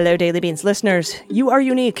 Hello, Daily Beans listeners. You are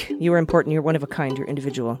unique. You are important. You're one of a kind. You're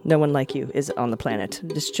individual. No one like you is on the planet.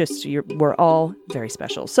 We're all very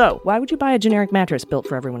special. So why would you buy a generic mattress built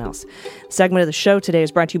for everyone else? The segment of the show today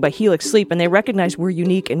is brought to you by Helix Sleep, and they recognize we're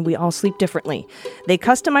unique and we all sleep differently. They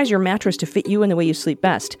customize your mattress to fit you and the way you sleep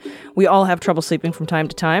best. We all have trouble sleeping from time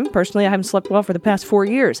to time. Personally, I haven't slept well for the past 4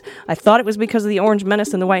 years. I thought it was because of the Orange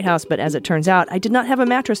Menace in the White House, but as it turns out, I did not have a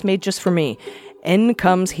mattress made just for me. In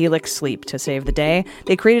comes Helix Sleep to save the day.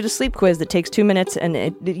 They created a sleep quiz that takes 2 minutes, and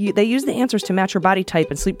they use the answers to match your body type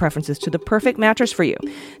and sleep preferences to the perfect mattress for you.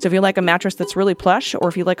 So if you like a mattress that's really plush, or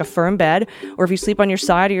if you like a firm bed, or if you sleep on your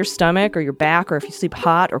side or your stomach or your back, or if you sleep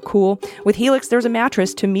hot or cool, with Helix, there's a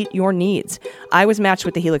mattress to meet your needs. I was matched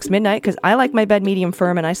with the Helix Midnight because I like my bed medium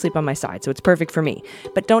firm and I sleep on my side, so it's perfect for me.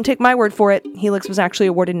 But don't take my word for it. Helix was actually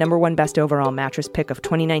awarded #1 best overall mattress pick of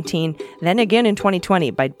 2019, then again in 2020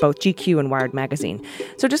 by both GQ and Wired Magazine.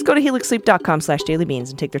 So just go to helixsleep.com/dailybeans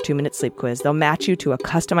and take their 2-minute sleep quiz. They'll match you to a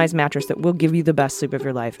customized mattress that will give you the best sleep of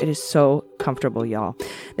your life. It is so comfortable, y'all.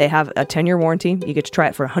 They have a 10-year warranty. You get to try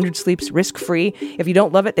it for 100 sleeps risk-free. If you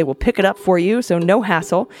don't love it, they will pick it up for you, so no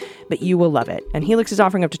hassle, but you will love it. And Helix is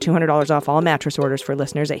offering up to $200 off all mattress orders for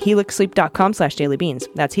listeners at helixsleep.com/dailybeans.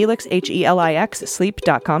 That's Helix, HELIX,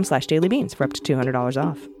 sleep.com/dailybeans for up to $200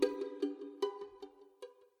 off.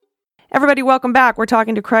 Everybody, welcome back. We're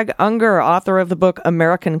talking to Craig Unger, author of the book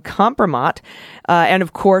American Compromat, and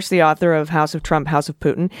of course the author of House of Trump, House of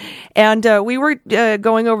Putin. And we were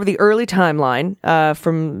going over the early timeline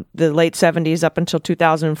from the late 70s up until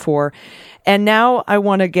 2004. And now I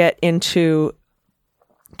want to get into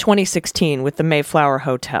 2016 with the Mayflower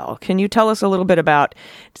Hotel. Can you tell us a little bit about,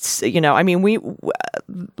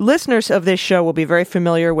 listeners of this show will be very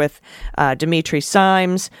familiar with Dimitri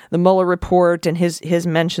Simes, the Mueller report, and his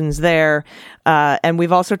mentions there. And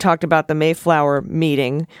we've also talked about the Mayflower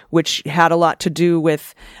meeting, which had a lot to do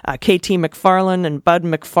with K.T. McFarlane and Bud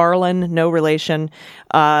McFarlane, no relation,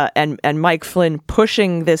 and Mike Flynn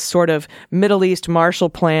pushing this sort of Middle East Marshall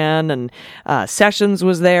Plan, and Sessions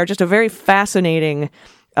was there. Just a very fascinating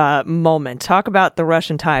moment. Talk about the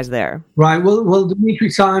Russian ties there. Right. Well, Dimitri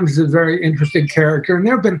Simes is a very interesting character, and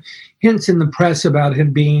there have been hints in the press about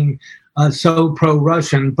him being so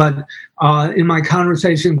pro-Russian. But in my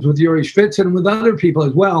conversations with Yuri Shvits and with other people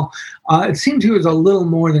as well, it seemed he was a little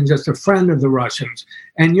more than just a friend of the Russians.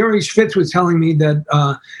 And Yuri Shvits was telling me that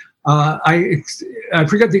I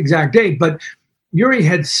forget the exact date, but Yuri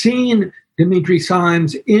had seen Dmitry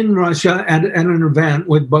Simes in Russia at an event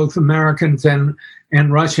with both Americans and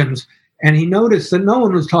Russians. And he noticed that no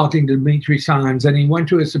one was talking to Dmitry Simes. And he went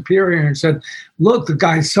to his superior and said, look, the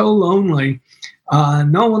guy's so lonely.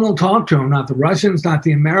 No one will talk to him, not the Russians, not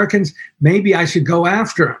the Americans. Maybe I should go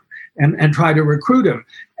after him and try to recruit him.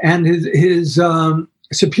 And his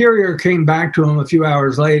superior came back to him a few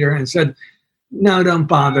hours later and said, no, don't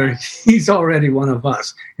bother. He's already one of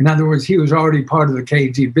us. In other words, he was already part of the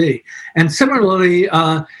KGB. And similarly,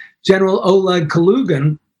 General Oleg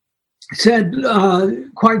Kalugin said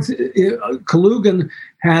Kalugin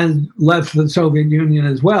had left the Soviet Union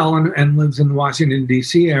as well and lives in the Washington,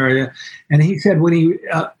 D.C. area. And he said when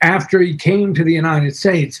after he came to the United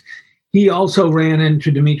States, he also ran into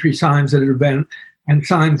Dmitry Simes at an event, and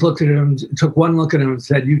Simes looked at him, took one look at him and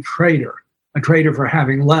said, you traitor, a traitor for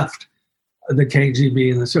having left the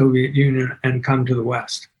KGB and the Soviet Union and come to the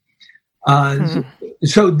West.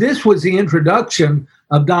 So this was the introduction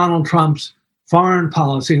of Donald Trump's foreign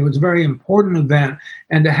policy. It was a very important event,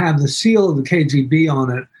 and to have the seal of the KGB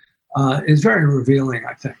on it is very revealing,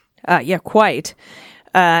 I think. Yeah, quite.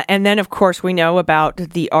 And then, of course, we know about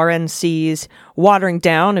the RNC's watering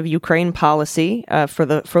down of Ukraine policy for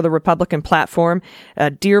the Republican platform.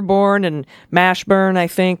 Dearborn and Mashburn, I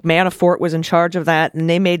think, Manafort was in charge of that, and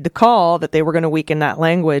they made the call that they were going to weaken that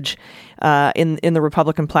language in the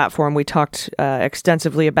Republican platform. We talked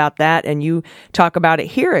extensively about that, and you talk about it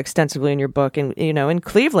here extensively in your book. And in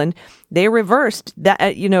Cleveland, they reversed that.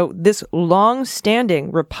 This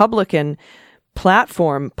long-standing Republican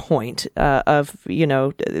platform point of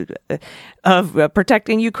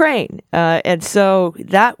protecting Ukraine, and so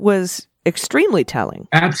that was extremely telling.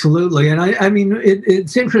 Absolutely, and I mean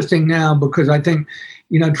it's interesting now because I think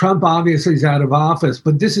Trump obviously is out of office,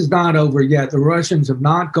 but this is not over yet. The Russians have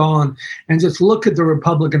not gone, and just look at the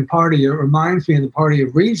Republican Party. It reminds me of the Party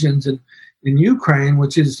of Regions in Ukraine,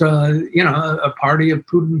 which is a party of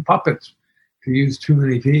Putin puppets, to use too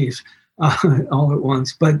many P's all at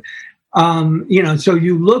once, but. So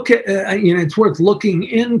you look at, it's worth looking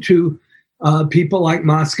into people like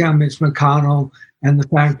Moscow, Mitch McConnell, and the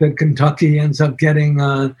fact that Kentucky ends up getting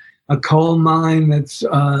a coal mine that's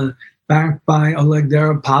backed by Oleg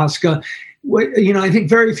Deripaska. I think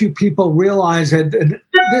very few people realize that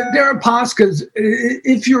Deripaska's,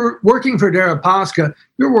 if you're working for Deripaska,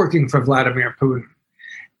 you're working for Vladimir Putin.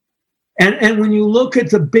 And when you look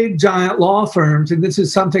at the big giant law firms, and this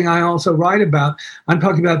is something I also write about, I'm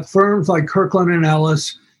talking about firms like Kirkland and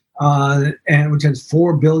Ellis, and which has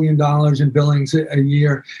 $4 billion in billings a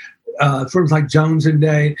year. Firms like Jones and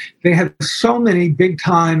Day, they have so many big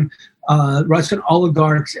time Russian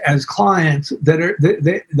oligarchs as clients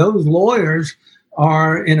that those lawyers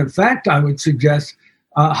are, in effect, I would suggest,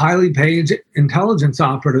 highly paid intelligence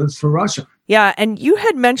operatives for Russia. Yeah, and you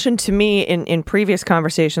had mentioned to me in previous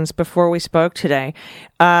conversations before we spoke today,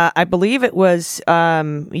 I believe it was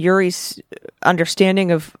Yuri's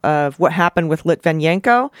understanding of what happened with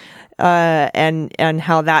Litvinenko and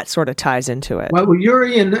how that sort of ties into it. Well,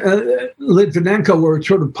 Yuri and Litvinenko were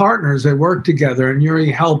sort of partners. They worked together, and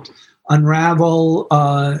Yuri helped unravel,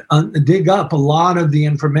 dig up a lot of the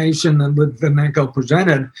information that Litvinenko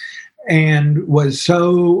presented and was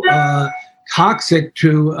so toxic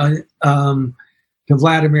to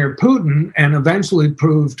Vladimir Putin, and eventually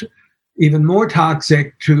proved even more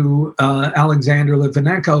toxic to Alexander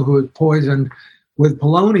Litvinenko, who was poisoned with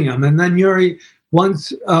polonium. And then Yuri,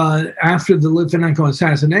 once after the Litvinenko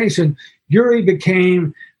assassination, Yuri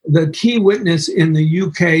became the key witness in the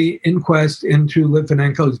UK inquest into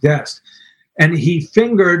Litvinenko's death, and he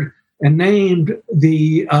fingered and named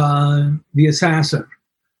the assassin.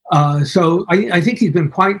 So I think he's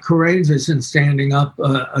been quite courageous in standing up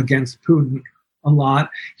against Putin a lot.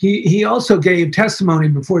 He also gave testimony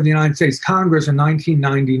before the United States Congress in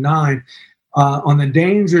 1999 on the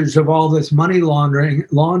dangers of all this money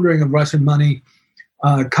laundering of Russian money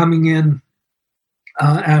coming in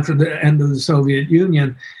after the end of the Soviet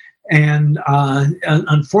Union. And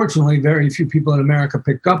unfortunately, very few people in America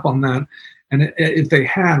picked up on that. And if they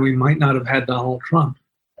had, we might not have had Donald Trump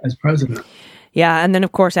as president. Yeah, and then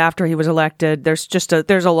of course after he was elected,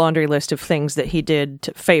 there's a laundry list of things that he did,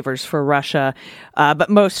 favors for Russia. But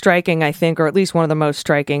most striking, I think, or at least one of the most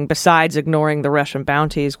striking, besides ignoring the Russian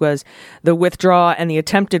bounties, was the withdrawal and the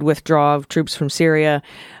attempted withdrawal of troops from Syria.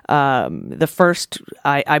 The first,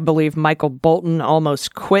 I believe, Michael Bolton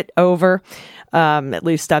almost quit over. At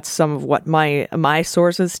least that's some of what my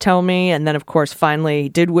sources tell me. And then, of course, finally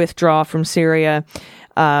did withdraw from Syria.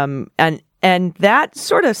 And that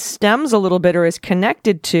sort of stems a little bit, or is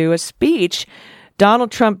connected to, a speech Donald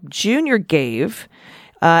Trump Jr. gave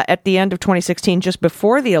at the end of 2016, just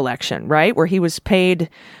before the election, right, where he was paid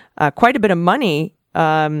quite a bit of money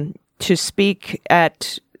to speak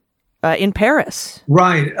in Paris.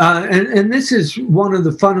 Right. And this is one of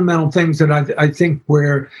the fundamental things that I think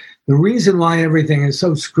where the reason why everything is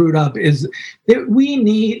so screwed up is that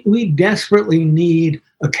we desperately need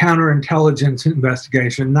a counterintelligence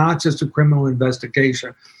investigation, not just a criminal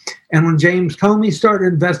investigation. And when James Comey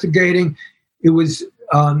started investigating, it was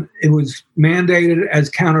mandated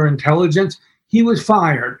as counterintelligence. He was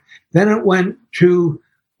fired. Then it went to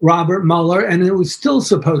Robert Mueller, and it was still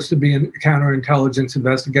supposed to be a counterintelligence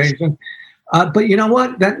investigation. But you know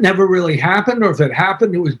what? That never really happened, or if it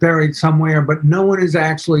happened, it was buried somewhere, but no one has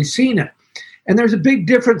actually seen it. And there's a big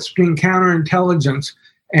difference between counterintelligence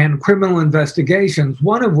and criminal investigations,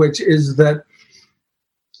 one of which is that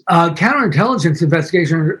counterintelligence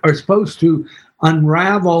investigations are supposed to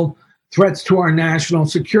unravel threats to our national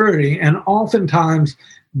security. And oftentimes,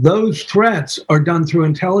 those threats are done through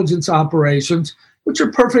intelligence operations, which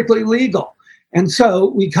are perfectly legal. And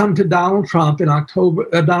so we come to Donald Trump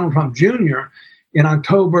Donald Trump Jr. in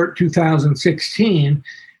October 2016,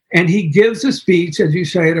 and he gives a speech, as you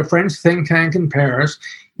say, at a French think tank in Paris.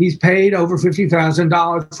 He's paid over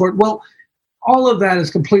 $50,000 for it. Well, all of that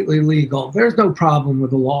is completely legal. There's no problem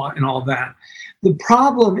with the law and all that. The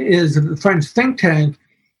problem is that the French think tank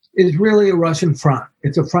is really a Russian front.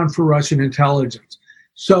 It's a front for Russian intelligence.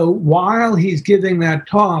 So while he's giving that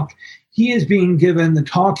talk, he is being given the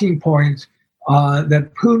talking points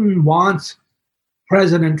that Putin wants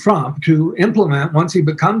President Trump to implement once he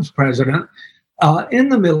becomes president in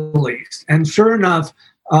the Middle East. And sure enough,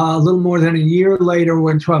 a little more than a year later,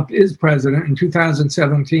 when Trump is president in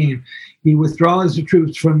 2017, he withdraws the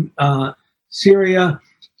troops from Syria.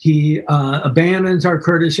 He abandons our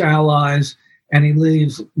Kurdish allies, and he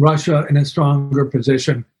leaves Russia in a stronger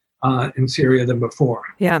position in Syria than before.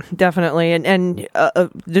 Yeah, definitely. And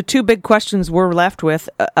the two big questions we're left with,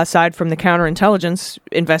 aside from the counterintelligence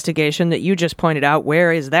investigation that you just pointed out,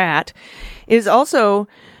 where is that, is also,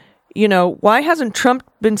 why hasn't Trump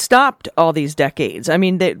been stopped all these decades? I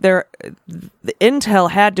mean, the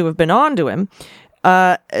intel had to have been on to him.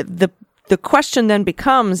 The question then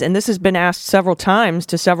becomes, and this has been asked several times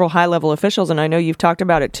to several high-level officials, and I know you've talked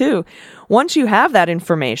about it too, once you have that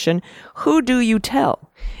information, who do you tell?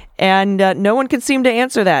 And no one can seem to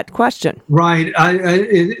answer that question. Right. I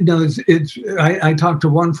talked to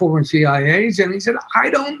one former CIA agent, and he said, I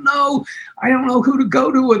don't know who to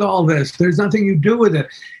go to with all this. There's nothing you do with it.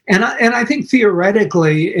 And I think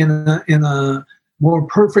theoretically, in a more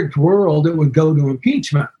perfect world, it would go to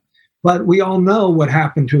impeachment. But we all know what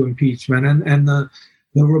happened to impeachment, and the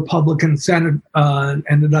Republican Senate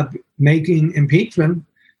ended up making impeachment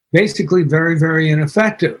basically very, very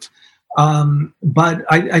ineffective. But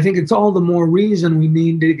I think it's all the more reason we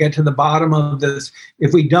need to get to the bottom of this.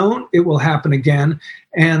 If we don't, it will happen again.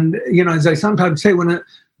 And, as I sometimes say, when a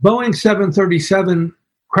Boeing 737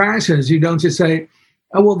 crashes, you don't just say,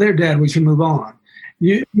 oh, well, they're dead, we should move on.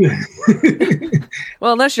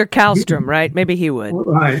 Well, unless you're Kallstrom, right? Maybe he would.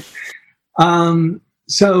 Right.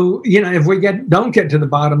 So, if we don't get to the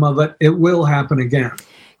bottom of it, it will happen again.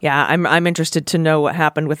 Yeah, I'm interested to know what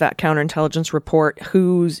happened with that counterintelligence report.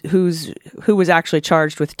 Who was actually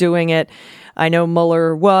charged with doing it? I know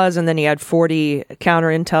Mueller was, and then he had 40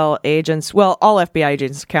 counterintel agents. Well, all FBI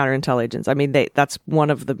agents, counterintel agents. I mean, that's one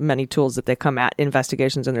of the many tools that they come at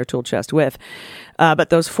investigations in their tool chest with. But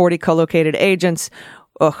those 40 co-located agents,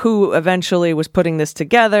 who eventually was putting this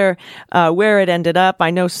together, where it ended up. I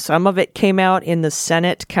know some of it came out in the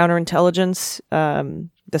Senate counterintelligence.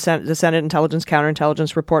 The Senate Intelligence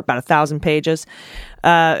Counterintelligence Report, about 1,000 pages.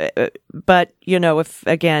 But, if,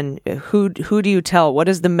 again, who do you tell? What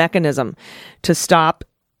is the mechanism to stop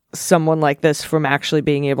someone like this from actually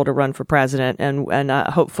being able to run for president? And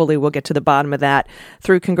hopefully we'll get to the bottom of that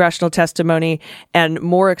through congressional testimony and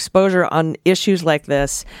more exposure on issues like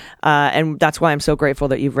this. And that's why I'm so grateful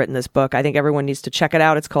that you've written this book. I think everyone needs to check it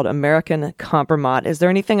out. It's called American Compromat. Is there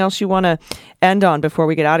anything else you want to end on before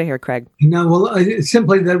we get out of here, Craig? No, well, it's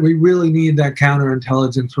simply that we really need that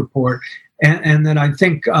counterintelligence report. And that I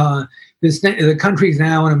think the country's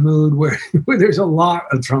now in a mood where there's a lot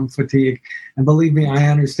of Trump fatigue. And believe me, I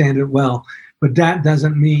understand it well. But that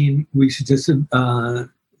doesn't mean we should just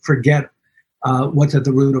forget what's at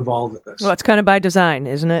the root of all of this. Well, it's kind of by design,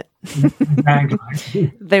 isn't it?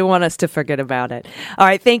 Exactly. They want us to forget about it. All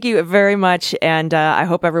right. Thank you very much. And I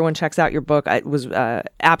hope everyone checks out your book. It was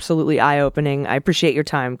absolutely eye-opening. I appreciate your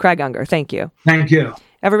time. Craig Unger, thank you. Thank you.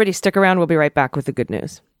 Everybody stick around. We'll be right back with the good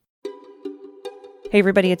news. Hey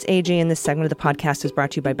everybody, it's AJ, and this segment of the podcast is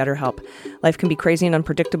brought to you by BetterHelp. Life can be crazy and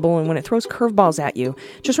unpredictable, and when it throws curveballs at you,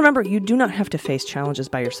 just remember you do not have to face challenges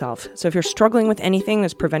by yourself. So if you're struggling with anything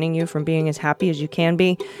that's preventing you from being as happy as you can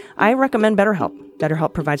be, I recommend BetterHelp.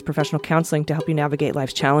 BetterHelp provides professional counseling to help you navigate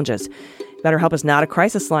life's challenges. BetterHelp is not a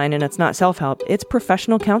crisis line, and it's not self-help. It's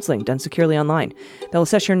professional counseling done securely online. They'll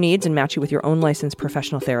assess your needs and match you with your own licensed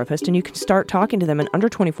professional therapist, and you can start talking to them in under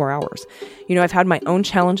 24 hours. You know, I've had my own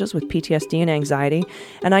challenges with PTSD and anxiety,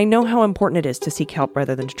 and I know how important it is to seek help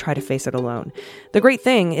rather than to try to face it alone. The great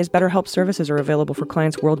thing is BetterHelp services are available for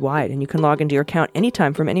clients worldwide, and you can log into your account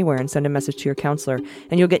anytime from anywhere and send a message to your counselor,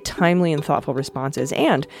 and you'll get timely and thoughtful responses,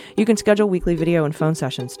 and you can schedule weekly video and phone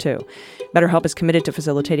sessions too. BetterHelp is committed to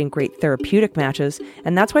facilitating great therapeutic matches,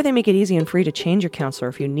 and that's why they make it easy and free to change your counselor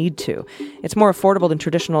if you need to. It's more affordable than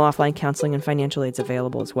traditional offline counseling, and financial aid's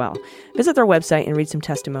available as well. Visit their website and read some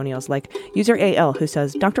testimonials like user AL, who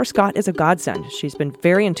says, Dr. Scott is a godsend. She's been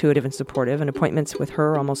very intuitive and supportive, and appointments with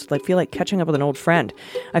her almost feel like catching up with an old friend.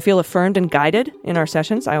 I feel affirmed and guided in our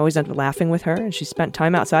sessions. I always end up laughing with her, and she spent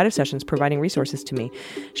time outside of sessions providing resources to me.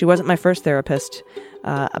 She wasn't my first therapist,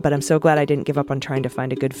 but I'm so glad I didn't give up on trying to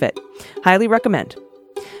find a good fit. Highly recommend.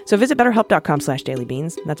 So visit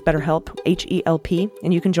BetterHelp.com/dailybeans. That's BetterHelp, H-E-L-P,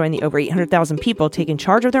 and you can join the over 800,000 people taking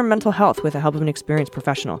charge of their mental health with the help of an experienced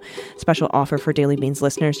professional. Special offer for Daily Beans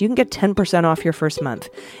listeners. You can get 10% off your first month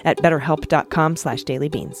at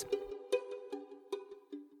BetterHelp.com/dailybeans.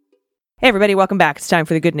 Hey everybody, welcome back. It's time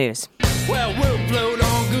for the good news. Well, we'll float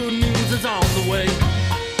on, good news is on the way.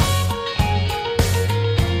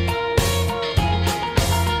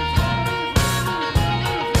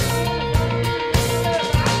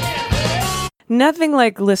 Nothing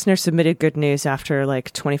like listener-submitted good news after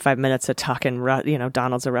like 25 minutes of talking,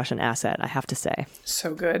 Donald's a Russian asset, I have to say.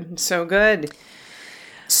 So good. So good.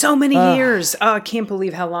 So many years. Oh, I can't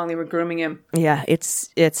believe how long they were grooming him. Yeah,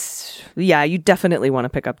 you definitely want to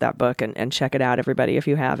pick up that book and check it out, everybody, if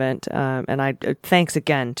you haven't. And I thanks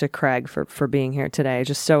again to Craig for being here today.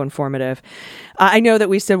 Just so informative. I know that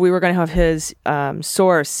we said we were going to have his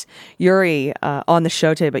source, Yuri, on the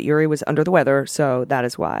show today, but Yuri was under the weather, so that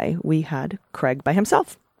is why we had Craig by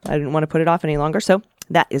himself. I didn't want to put it off any longer, so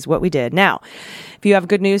that is what we did. Now, if you have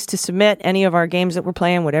good news to submit, any of our games that we're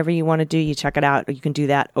playing, whatever you want to do, you check it out. You can do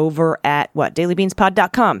that over at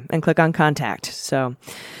dailybeanspod.com and click on contact. So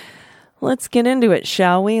let's get into it,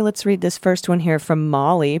 shall we? Let's read this first one here from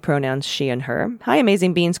Molly, pronouns she and her. Hi,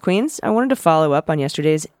 Amazing Beans Queens. I wanted to follow up on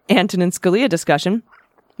yesterday's Antonin Scalia discussion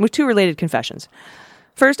with two related confessions.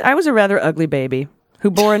 First, I was a rather ugly baby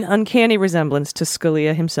who bore an uncanny resemblance to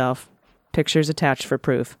Scalia himself. Pictures attached for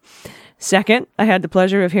proof. Second, I had the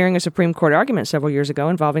pleasure of hearing a Supreme Court argument several years ago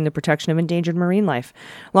involving the protection of endangered marine life.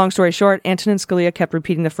 Long story short, Antonin Scalia kept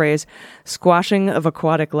repeating the phrase, squashing of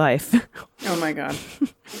aquatic life. Oh, my God.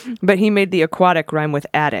 But he made the aquatic rhyme with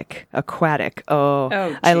attic. Aquatic. Oh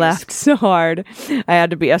I laughed so hard. I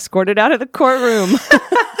had to be escorted out of the courtroom.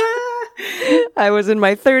 I was in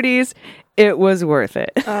my 30s. It was worth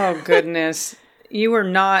it. Oh, goodness. You were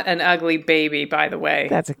not an ugly baby, by the way.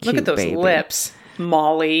 That's a cute Look at those baby. lips.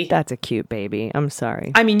 Molly. That's a cute baby. I'm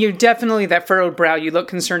sorry. I mean, you're definitely that furrowed brow. You look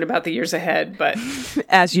concerned about the years ahead, but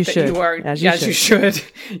as you should. You are, as you should.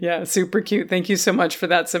 Yeah, super cute. Thank you so much for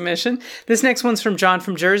that submission. This next one's from John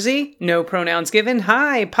from Jersey. No pronouns given.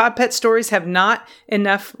 Hi, pod pet stories have not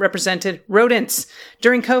enough represented rodents.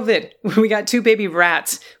 During COVID, we got two baby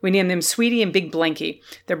rats. We named them Sweetie and Big Blanky.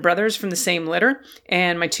 They're brothers from the same litter,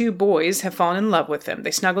 and my two boys have fallen in love with them.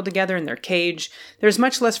 They snuggle together in their cage. There's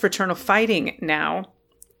much less fraternal fighting now.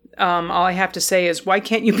 All I have to say is, why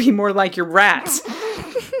can't you be more like your rats?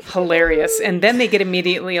 Hilarious. And then they get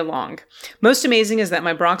immediately along. Most amazing is that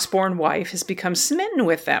my Bronx-born wife has become smitten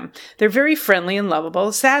with them. They're very friendly and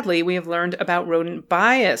lovable. Sadly, we have learned about rodent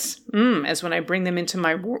bias. As when I bring them into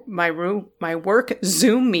my work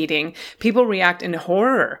Zoom meeting, people react in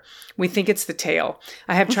horror. We think it's the tail.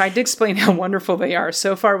 I have tried to explain how wonderful they are,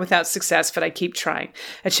 so far without success, but I keep trying.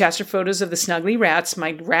 I share photos of the snuggly rats,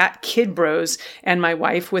 my rat kid bros, and my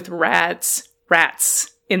wife with rats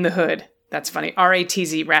in the hood. That's funny.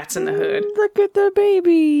 R-A-T-Z, rats in the hood. Look at the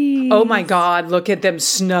baby. Oh my God, look at them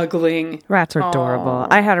snuggling. Rats are adorable.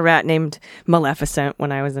 I had a rat named Maleficent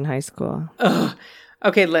when I was in high school. Ugh.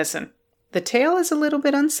 Okay, listen. The tail is a little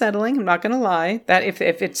bit unsettling. I'm not going to lie. That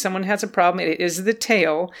if someone has a problem, it is the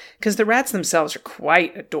tail, because the rats themselves are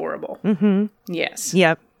quite adorable. Mm-hmm. Yes.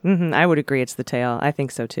 Yep. Mm-hmm. I would agree it's the tail. I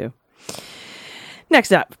think so too.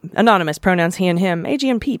 Next up, anonymous, pronouns he and him, AG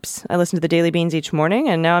and Peeps. I listen to the Daily Beans each morning,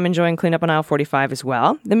 and now I'm enjoying Cleanup on Aisle 45 as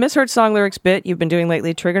well. The misheard song lyrics bit you've been doing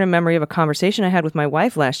lately triggered a memory of a conversation I had with my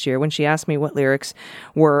wife last year when she asked me what the lyrics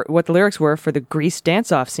were for the Grease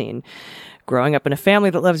dance-off scene. Growing up in a family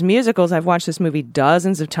that loves musicals, I've watched this movie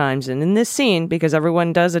dozens of times, and in this scene, because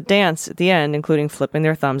everyone does a dance at the end, including flipping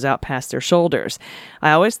their thumbs out past their shoulders,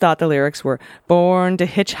 I always thought the lyrics were, "Born to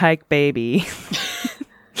hitchhike, baby."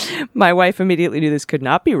 My wife immediately knew this could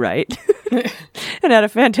not be right and had a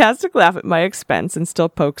fantastic laugh at my expense and still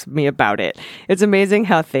pokes me about it. It's amazing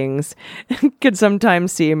how things can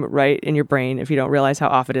sometimes seem right in your brain if you don't realize how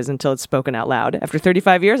off it is until it's spoken out loud. After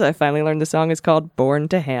 35 years, I finally learned the song is called Born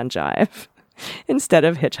to Hand Jive instead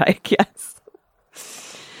of Hitchhike, yes.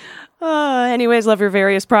 Anyways, love your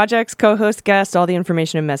various projects, co-host, guests, all the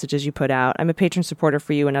information and messages you put out. I'm a patron supporter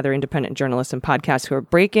for you and other independent journalists and podcasts who are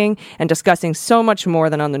breaking and discussing so much more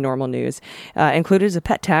than on the normal news. Included as a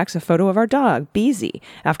pet tax, a photo of our dog, Beezy,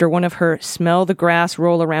 after one of her smell the grass,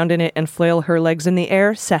 roll around in it, and flail her legs in the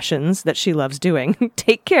air sessions that she loves doing.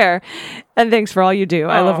 Take care, and thanks for all you do.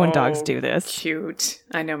 I love when dogs do this. Cute.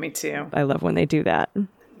 I know, me too. I love when they do that.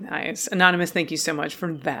 Nice. Anonymous, thank you so much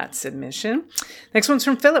for that submission. Next one's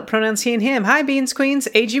from Philip, pronouns he and him. Hi, Beans Queens.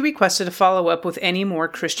 AG requested to follow up with any more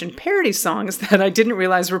Christian parody songs that I didn't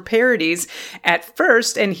realize were parodies at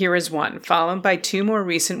first, and here is one, followed by two more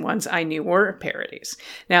recent ones I knew were parodies.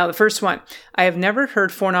 Now, the first one, I have never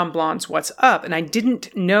heard Four Non Blondes' What's Up, and I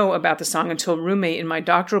didn't know about the song until a roommate in my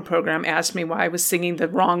doctoral program asked me why I was singing the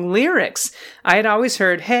wrong lyrics. I had always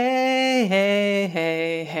heard, hey, hey,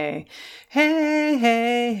 hey, hey. Hey,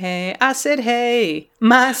 hey, hey, I said, hey,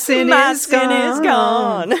 my sin is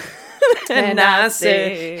gone. And I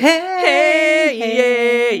say,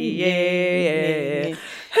 hey, yeah, yeah,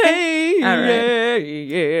 hey, all right.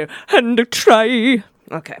 Yeah, and try.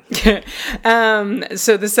 Okay.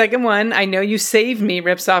 So the second one, I Know You Saved Me,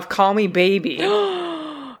 rips off Call Me Baby.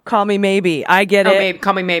 Call Me Maybe. I get it.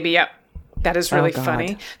 Call Me Maybe, yep. That is really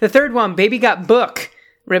funny. The third one, Baby Got Book,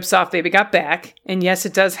 rips off Baby Got Back. And yes,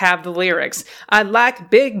 it does have the lyrics. I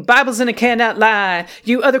like big Bibles and I cannot lie.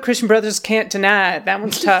 You other Christian brothers can't deny. That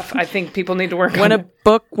one's tough. I think people need to work on it. When a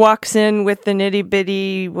book walks in with the nitty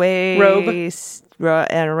bitty waist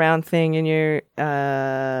and a round thing in your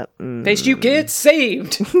face, you get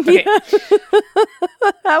saved. Okay.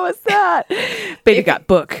 How was that? Baby got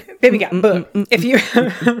book. Baby got book. If you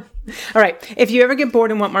all right, if you ever get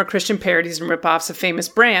bored and want more Christian parodies and ripoffs of famous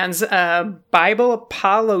brands,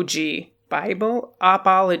 Bibleapology,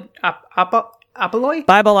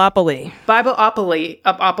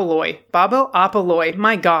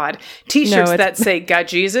 my God, T-shirts that say "Got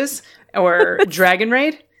Jesus" or "Dragon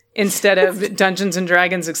Raid" instead of Dungeons and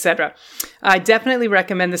Dragons, etc. I definitely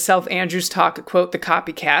recommend the Self Andrews talk, quote, The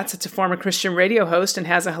Copycats. It's a former Christian radio host and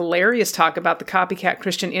has a hilarious talk about the copycat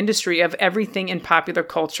Christian industry of everything in popular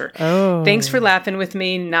culture. Oh. Thanks for laughing with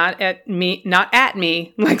me, not at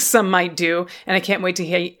me, like some might do. And I can't wait to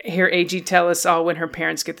hear AG tell us all when her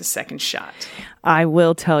parents get the second shot. I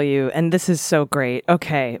will tell you, and this is so great.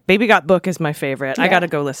 Okay, Baby Got Book is my favorite. Yeah. I got to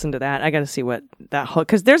go listen to that. I got to see what that whole,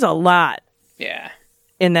 because there's a lot. Yeah.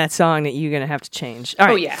 In that song that you're going to have to change. All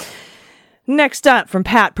right. Oh, yeah. Next up from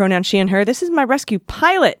Pat, pronoun she and her. This is my rescue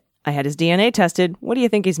pilot. I had his DNA tested. What do you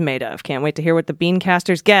think he's made of? Can't wait to hear what the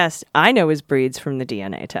Beancasters guessed. I know his breeds from the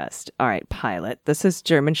DNA test. All right, pilot. This is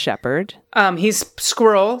German Shepherd. He's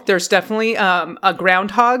squirrel. There's definitely a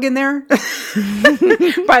groundhog in there.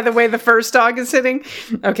 By the way, the first dog is sitting.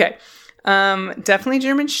 Okay. Definitely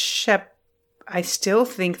German Shepherd. I still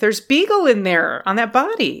think there's beagle in there on that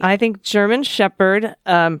body. I think German Shepherd,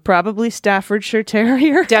 probably Staffordshire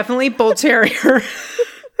Terrier. Definitely Bull Terrier.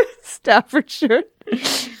 Staffordshire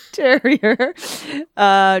Terrier.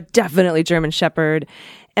 Definitely German Shepherd.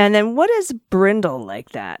 And then what is brindle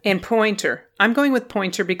like that? And pointer. I'm going with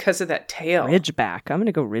pointer because of that tail. Ridgeback. I'm going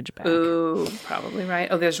to go Ridgeback. Ooh, probably right.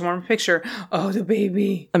 Oh, there's one more picture. Oh, the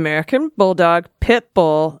baby. American Bulldog, Pit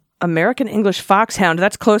Bull, American English Foxhound.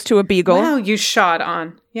 That's close to a beagle. Wow, you shot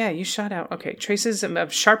on. Yeah, you shot out. Okay, traces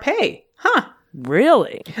of Shar-Pei. Huh.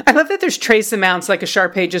 Really? I love that there's trace amounts like a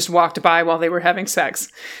Shar-Pei just walked by while they were having sex.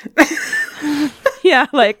 Yeah,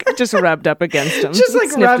 like just rubbed up against him. Just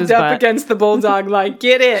like rubbed up against the bulldog like,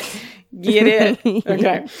 get it. Get it.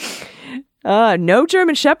 Okay. No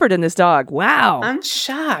German Shepherd in this dog. Wow. I'm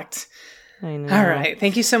shocked. I know. All right.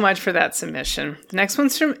 Thank you so much for that submission. The next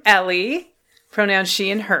one's from Ellie. Pronouns she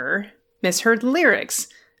and her. Misheard lyrics.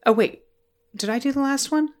 Oh, wait. Did I do the last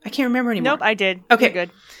one? I can't remember anymore. Nope, I did. Okay. You're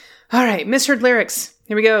good. All right. Misheard lyrics.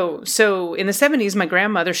 Here we go. So in the 70s, my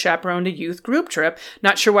grandmother chaperoned a youth group trip.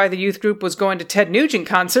 Not sure why the youth group was going to Ted Nugent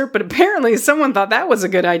concert, but apparently someone thought that was a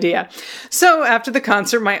good idea. So after the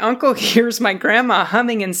concert, my uncle hears my grandma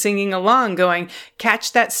humming and singing along, going,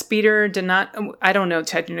 catch that speeder, I don't know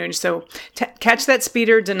Ted Nugent, so catch that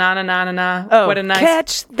speeder, da-na-na-na-na-na. Oh, what a nice...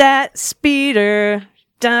 catch that speeder.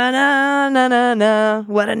 Da-na-na-na-na.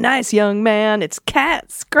 What a nice young man. It's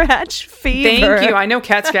cat scratch fever. Thank you. I know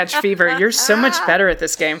cat scratch fever. You're so much better at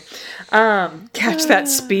this game. Catch that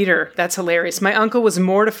speeder. That's hilarious. My uncle was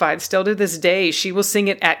mortified. Still to this day, she will sing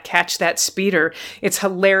it at Catch That Speeder. It's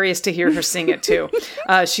hilarious to hear her sing it too.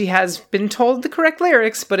 She has been told the correct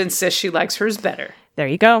lyrics, but insists she likes hers better. There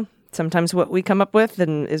you go. Sometimes what we come up with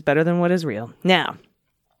is better than what is real. Now,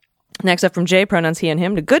 next up from Jay, pronouns he and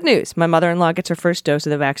him, to good news. My mother-in-law gets her first dose of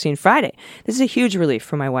the vaccine Friday. This is a huge relief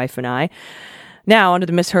for my wife and I. Now, under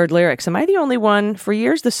the misheard lyrics. Am I the only one? For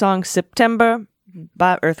years, the song September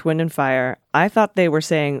by Earth, Wind, and Fire, I thought they were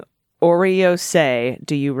saying, Oreo say,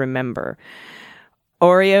 do you remember?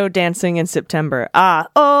 Oreo dancing in September.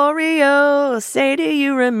 Oreo, say do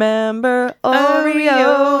you remember?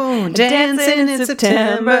 Oreo, dancing in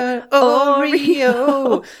September.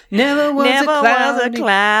 Oreo, never was a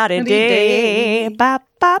cloudy day. Ba,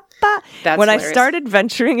 ba, ba. That's when hilarious. I started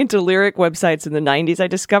venturing into lyric websites in the 90s, I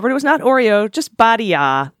discovered it was not Oreo, just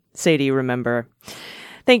Badia, say do you remember?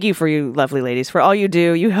 Thank you for you lovely ladies for all you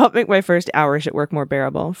do. You help make my first hours at work more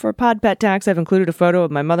bearable. For Pod Pet Tax, I've included a photo of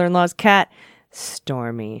my mother-in-law's cat,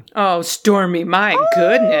 Stormy. Oh, Stormy, my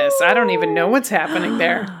goodness. I don't even know what's happening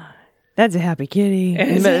there. That's a happy kitty.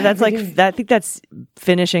 That's like, I think that's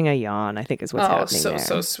finishing a yawn, I think is what's happening there.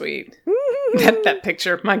 So sweet. that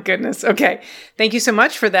picture, my goodness. Okay, thank you so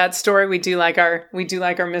much for that story. We do like our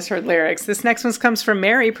misheard lyrics. This next one comes from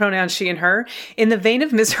Mary, pronouns she and her. In the vein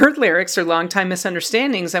of misheard lyrics or long-time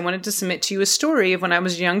misunderstandings, I wanted to submit to you a story of when I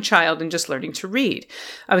was a young child and just learning to read.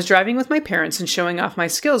 I was driving with my parents and showing off my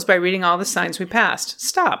skills by reading all the signs we passed.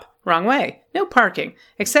 Stop. Wrong way. No parking,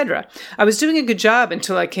 etc. I was doing a good job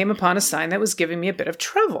until I came upon a sign that was giving me a bit of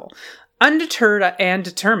trouble. Undeterred and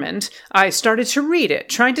determined, I started to read it,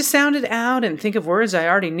 trying to sound it out and think of words I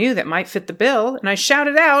already knew that might fit the bill, and I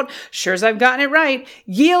shouted out, sure as I've gotten it right,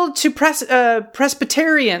 yield to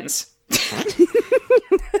Presbyterians.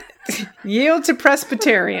 Yield to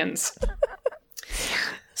Presbyterians.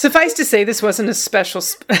 Suffice to say, this wasn't a special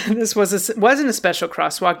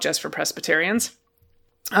crosswalk just for Presbyterians.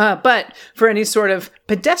 But for any sort of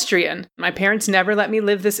pedestrian, my parents never let me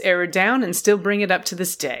live this error down and still bring it up to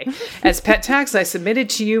this day. As pet tax, I submitted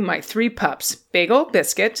to you my 3 pups, Bagel,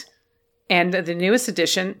 Biscuit, and the newest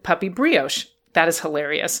addition, Puppy Brioche. That is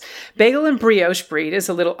hilarious. Bagel and Brioche breed is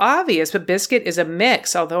a little obvious, but Biscuit is a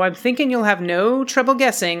mix, although I'm thinking you'll have no trouble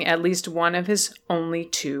guessing at least one of his only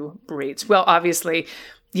 2 breeds. Well, obviously,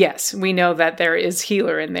 yes, we know that there is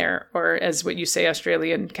Heeler in there, or as what you say,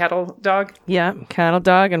 Australian cattle dog. Yeah, cattle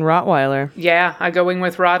dog and Rottweiler. Yeah, I'm going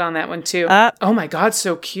with Rod on that one too. Oh my God,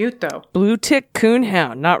 so cute though. Blue tick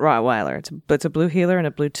coonhound, not Rottweiler. It's a blue Heeler and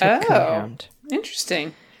a blue tick coonhound.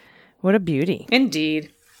 Interesting. What a beauty.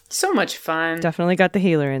 Indeed. So much fun. Definitely got the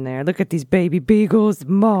Heeler in there. Look at these baby beagles.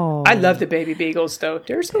 Maw. I love the baby beagles though.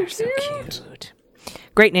 They're so cute.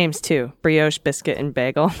 Great names too. Brioche, Biscuit, and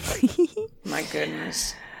Bagel. My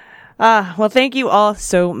goodness. Well, thank you all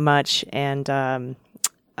so much. And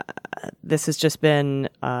this has just been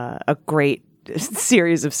a great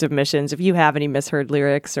series of submissions. If you have any misheard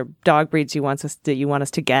lyrics or dog breeds you want us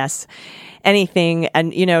to guess, anything.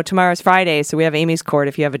 And, tomorrow's Friday, so we have Amy's Court.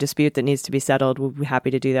 If you have a dispute that needs to be settled, we'll be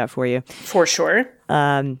happy to do that for you. For sure.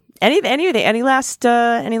 Any last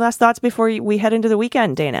thoughts before we head into the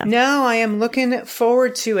weekend, Dana? No, I am looking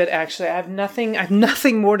forward to it. Actually, I have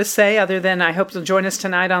nothing more to say other than I hope you'll join us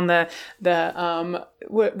tonight on the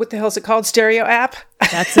what the hell is it called? Stereo app.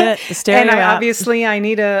 That's it. The Stereo and app. Obviously, I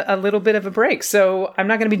need a little bit of a break, so I'm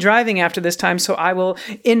not going to be driving after this time. So I will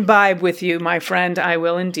imbibe with you, my friend. I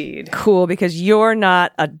will indeed. Cool, because you're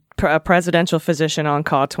not a presidential physician on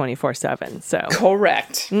call 24/7. So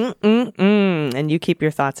correct. And you keep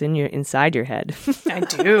your thoughts inside your head.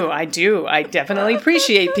 I do. I definitely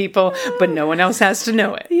appreciate people, but no one else has to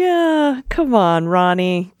know it. Yeah. Come on,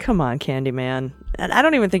 Ronnie. Come on, Candyman. And I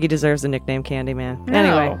don't even think he deserves the nickname Candyman. No.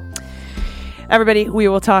 Anyway. Everybody, we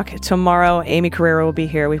will talk tomorrow. Amy Carrera will be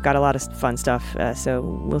here. We've got a lot of fun stuff. So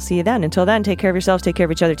we'll see you then. Until then, take care of yourselves, take care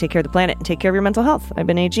of each other, take care of the planet, and take care of your mental health. I've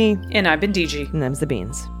been AG. And I've been DG. And them's the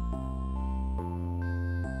beans.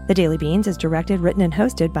 The Daily Beans is directed, written, and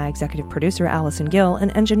hosted by executive producer Allison Gill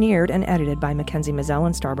and engineered and edited by Mackenzie Mazzell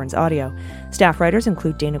and Starburns Audio. Staff writers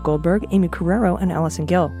include Dana Goldberg, Amy Carrero, and Allison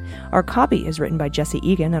Gill. Our copy is written by Jesse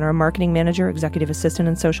Egan, and our marketing manager, executive assistant,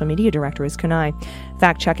 and social media director is Kunai.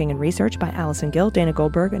 Fact-checking and research by Allison Gill, Dana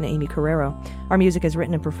Goldberg, and Amy Carrero. Our music is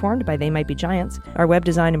written and performed by They Might Be Giants. Our web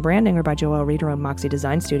design and branding are by Joelle Reeder and Moxie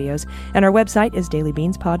Design Studios, and our website is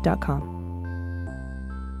dailybeanspod.com.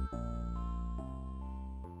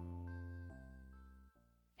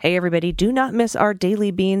 Hey everybody, do not miss our Daily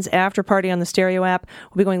Beans after party on the Stereo app.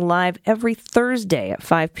 We'll be going live every Thursday at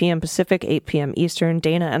 5 p.m. Pacific, 8 p.m. Eastern.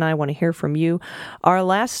 Dana and I want to hear from you. Our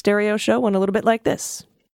last Stereo show went a little bit like this.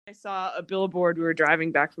 I saw a billboard. We were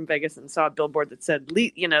driving back from Vegas and saw a billboard that said,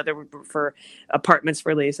 they were for apartments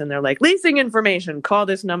for lease. And they're like, leasing information, call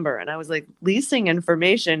this number. And I was like, leasing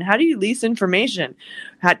information? How do you lease information?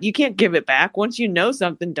 You can't give it back. Once you know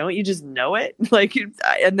something, don't you just know it?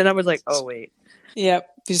 And then I was like, oh, wait. Yep.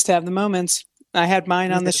 You just have the moments. I had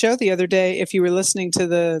mine on the show the other day. If you were listening to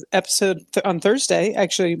the episode on Thursday,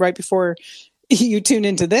 actually right before you tune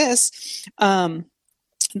into this,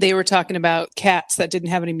 they were talking about cats that didn't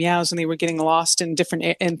have any meows and they were getting lost in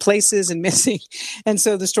different in places and missing. And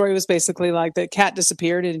so the story was basically like the cat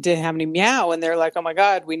disappeared and it didn't have any meow. And they're like, oh my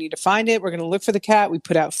God, we need to find it. We're going to look for the cat. We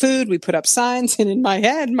put out food. We put up signs. And in my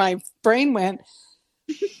head, my brain went,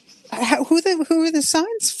 who are the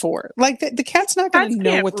signs for? Like the cat's not going to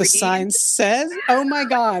know what the sign says. Oh my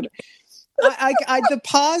God. I the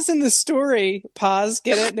pause in the story, get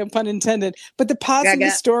it? No pun intended. But the pause in the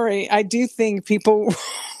story, I do think people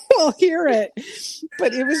will hear it.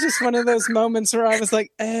 But it was just one of those moments where I was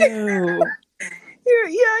like, oh.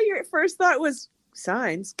 Your first thought was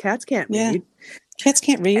signs. Cats can't read. Cats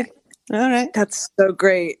can't read. All right. That's so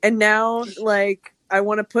great. And now, I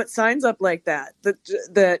want to put signs up like that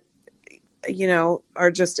are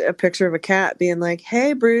just a picture of a cat being like,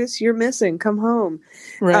 hey, Bruce, you're missing. Come home.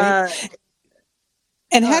 Right.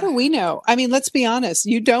 And how do we know? I mean, let's be honest.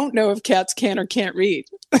 You don't know if cats can or can't read.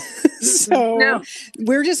 So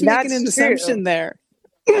we're just making an assumption there.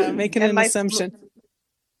 Making an assumption.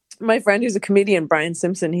 My friend who's a comedian, Brian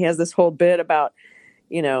Simpson, he has this whole bit about,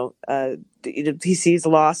 he sees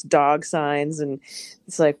lost dog signs and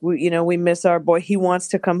it's like, we miss our boy. He wants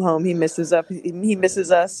to come home. He misses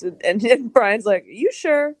us. And Brian's like, are you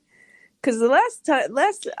sure? Because the last I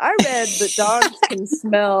read that dogs can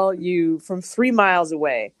smell you from 3 miles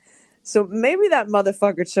away. So maybe that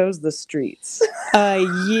motherfucker chose the streets.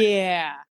 Yeah.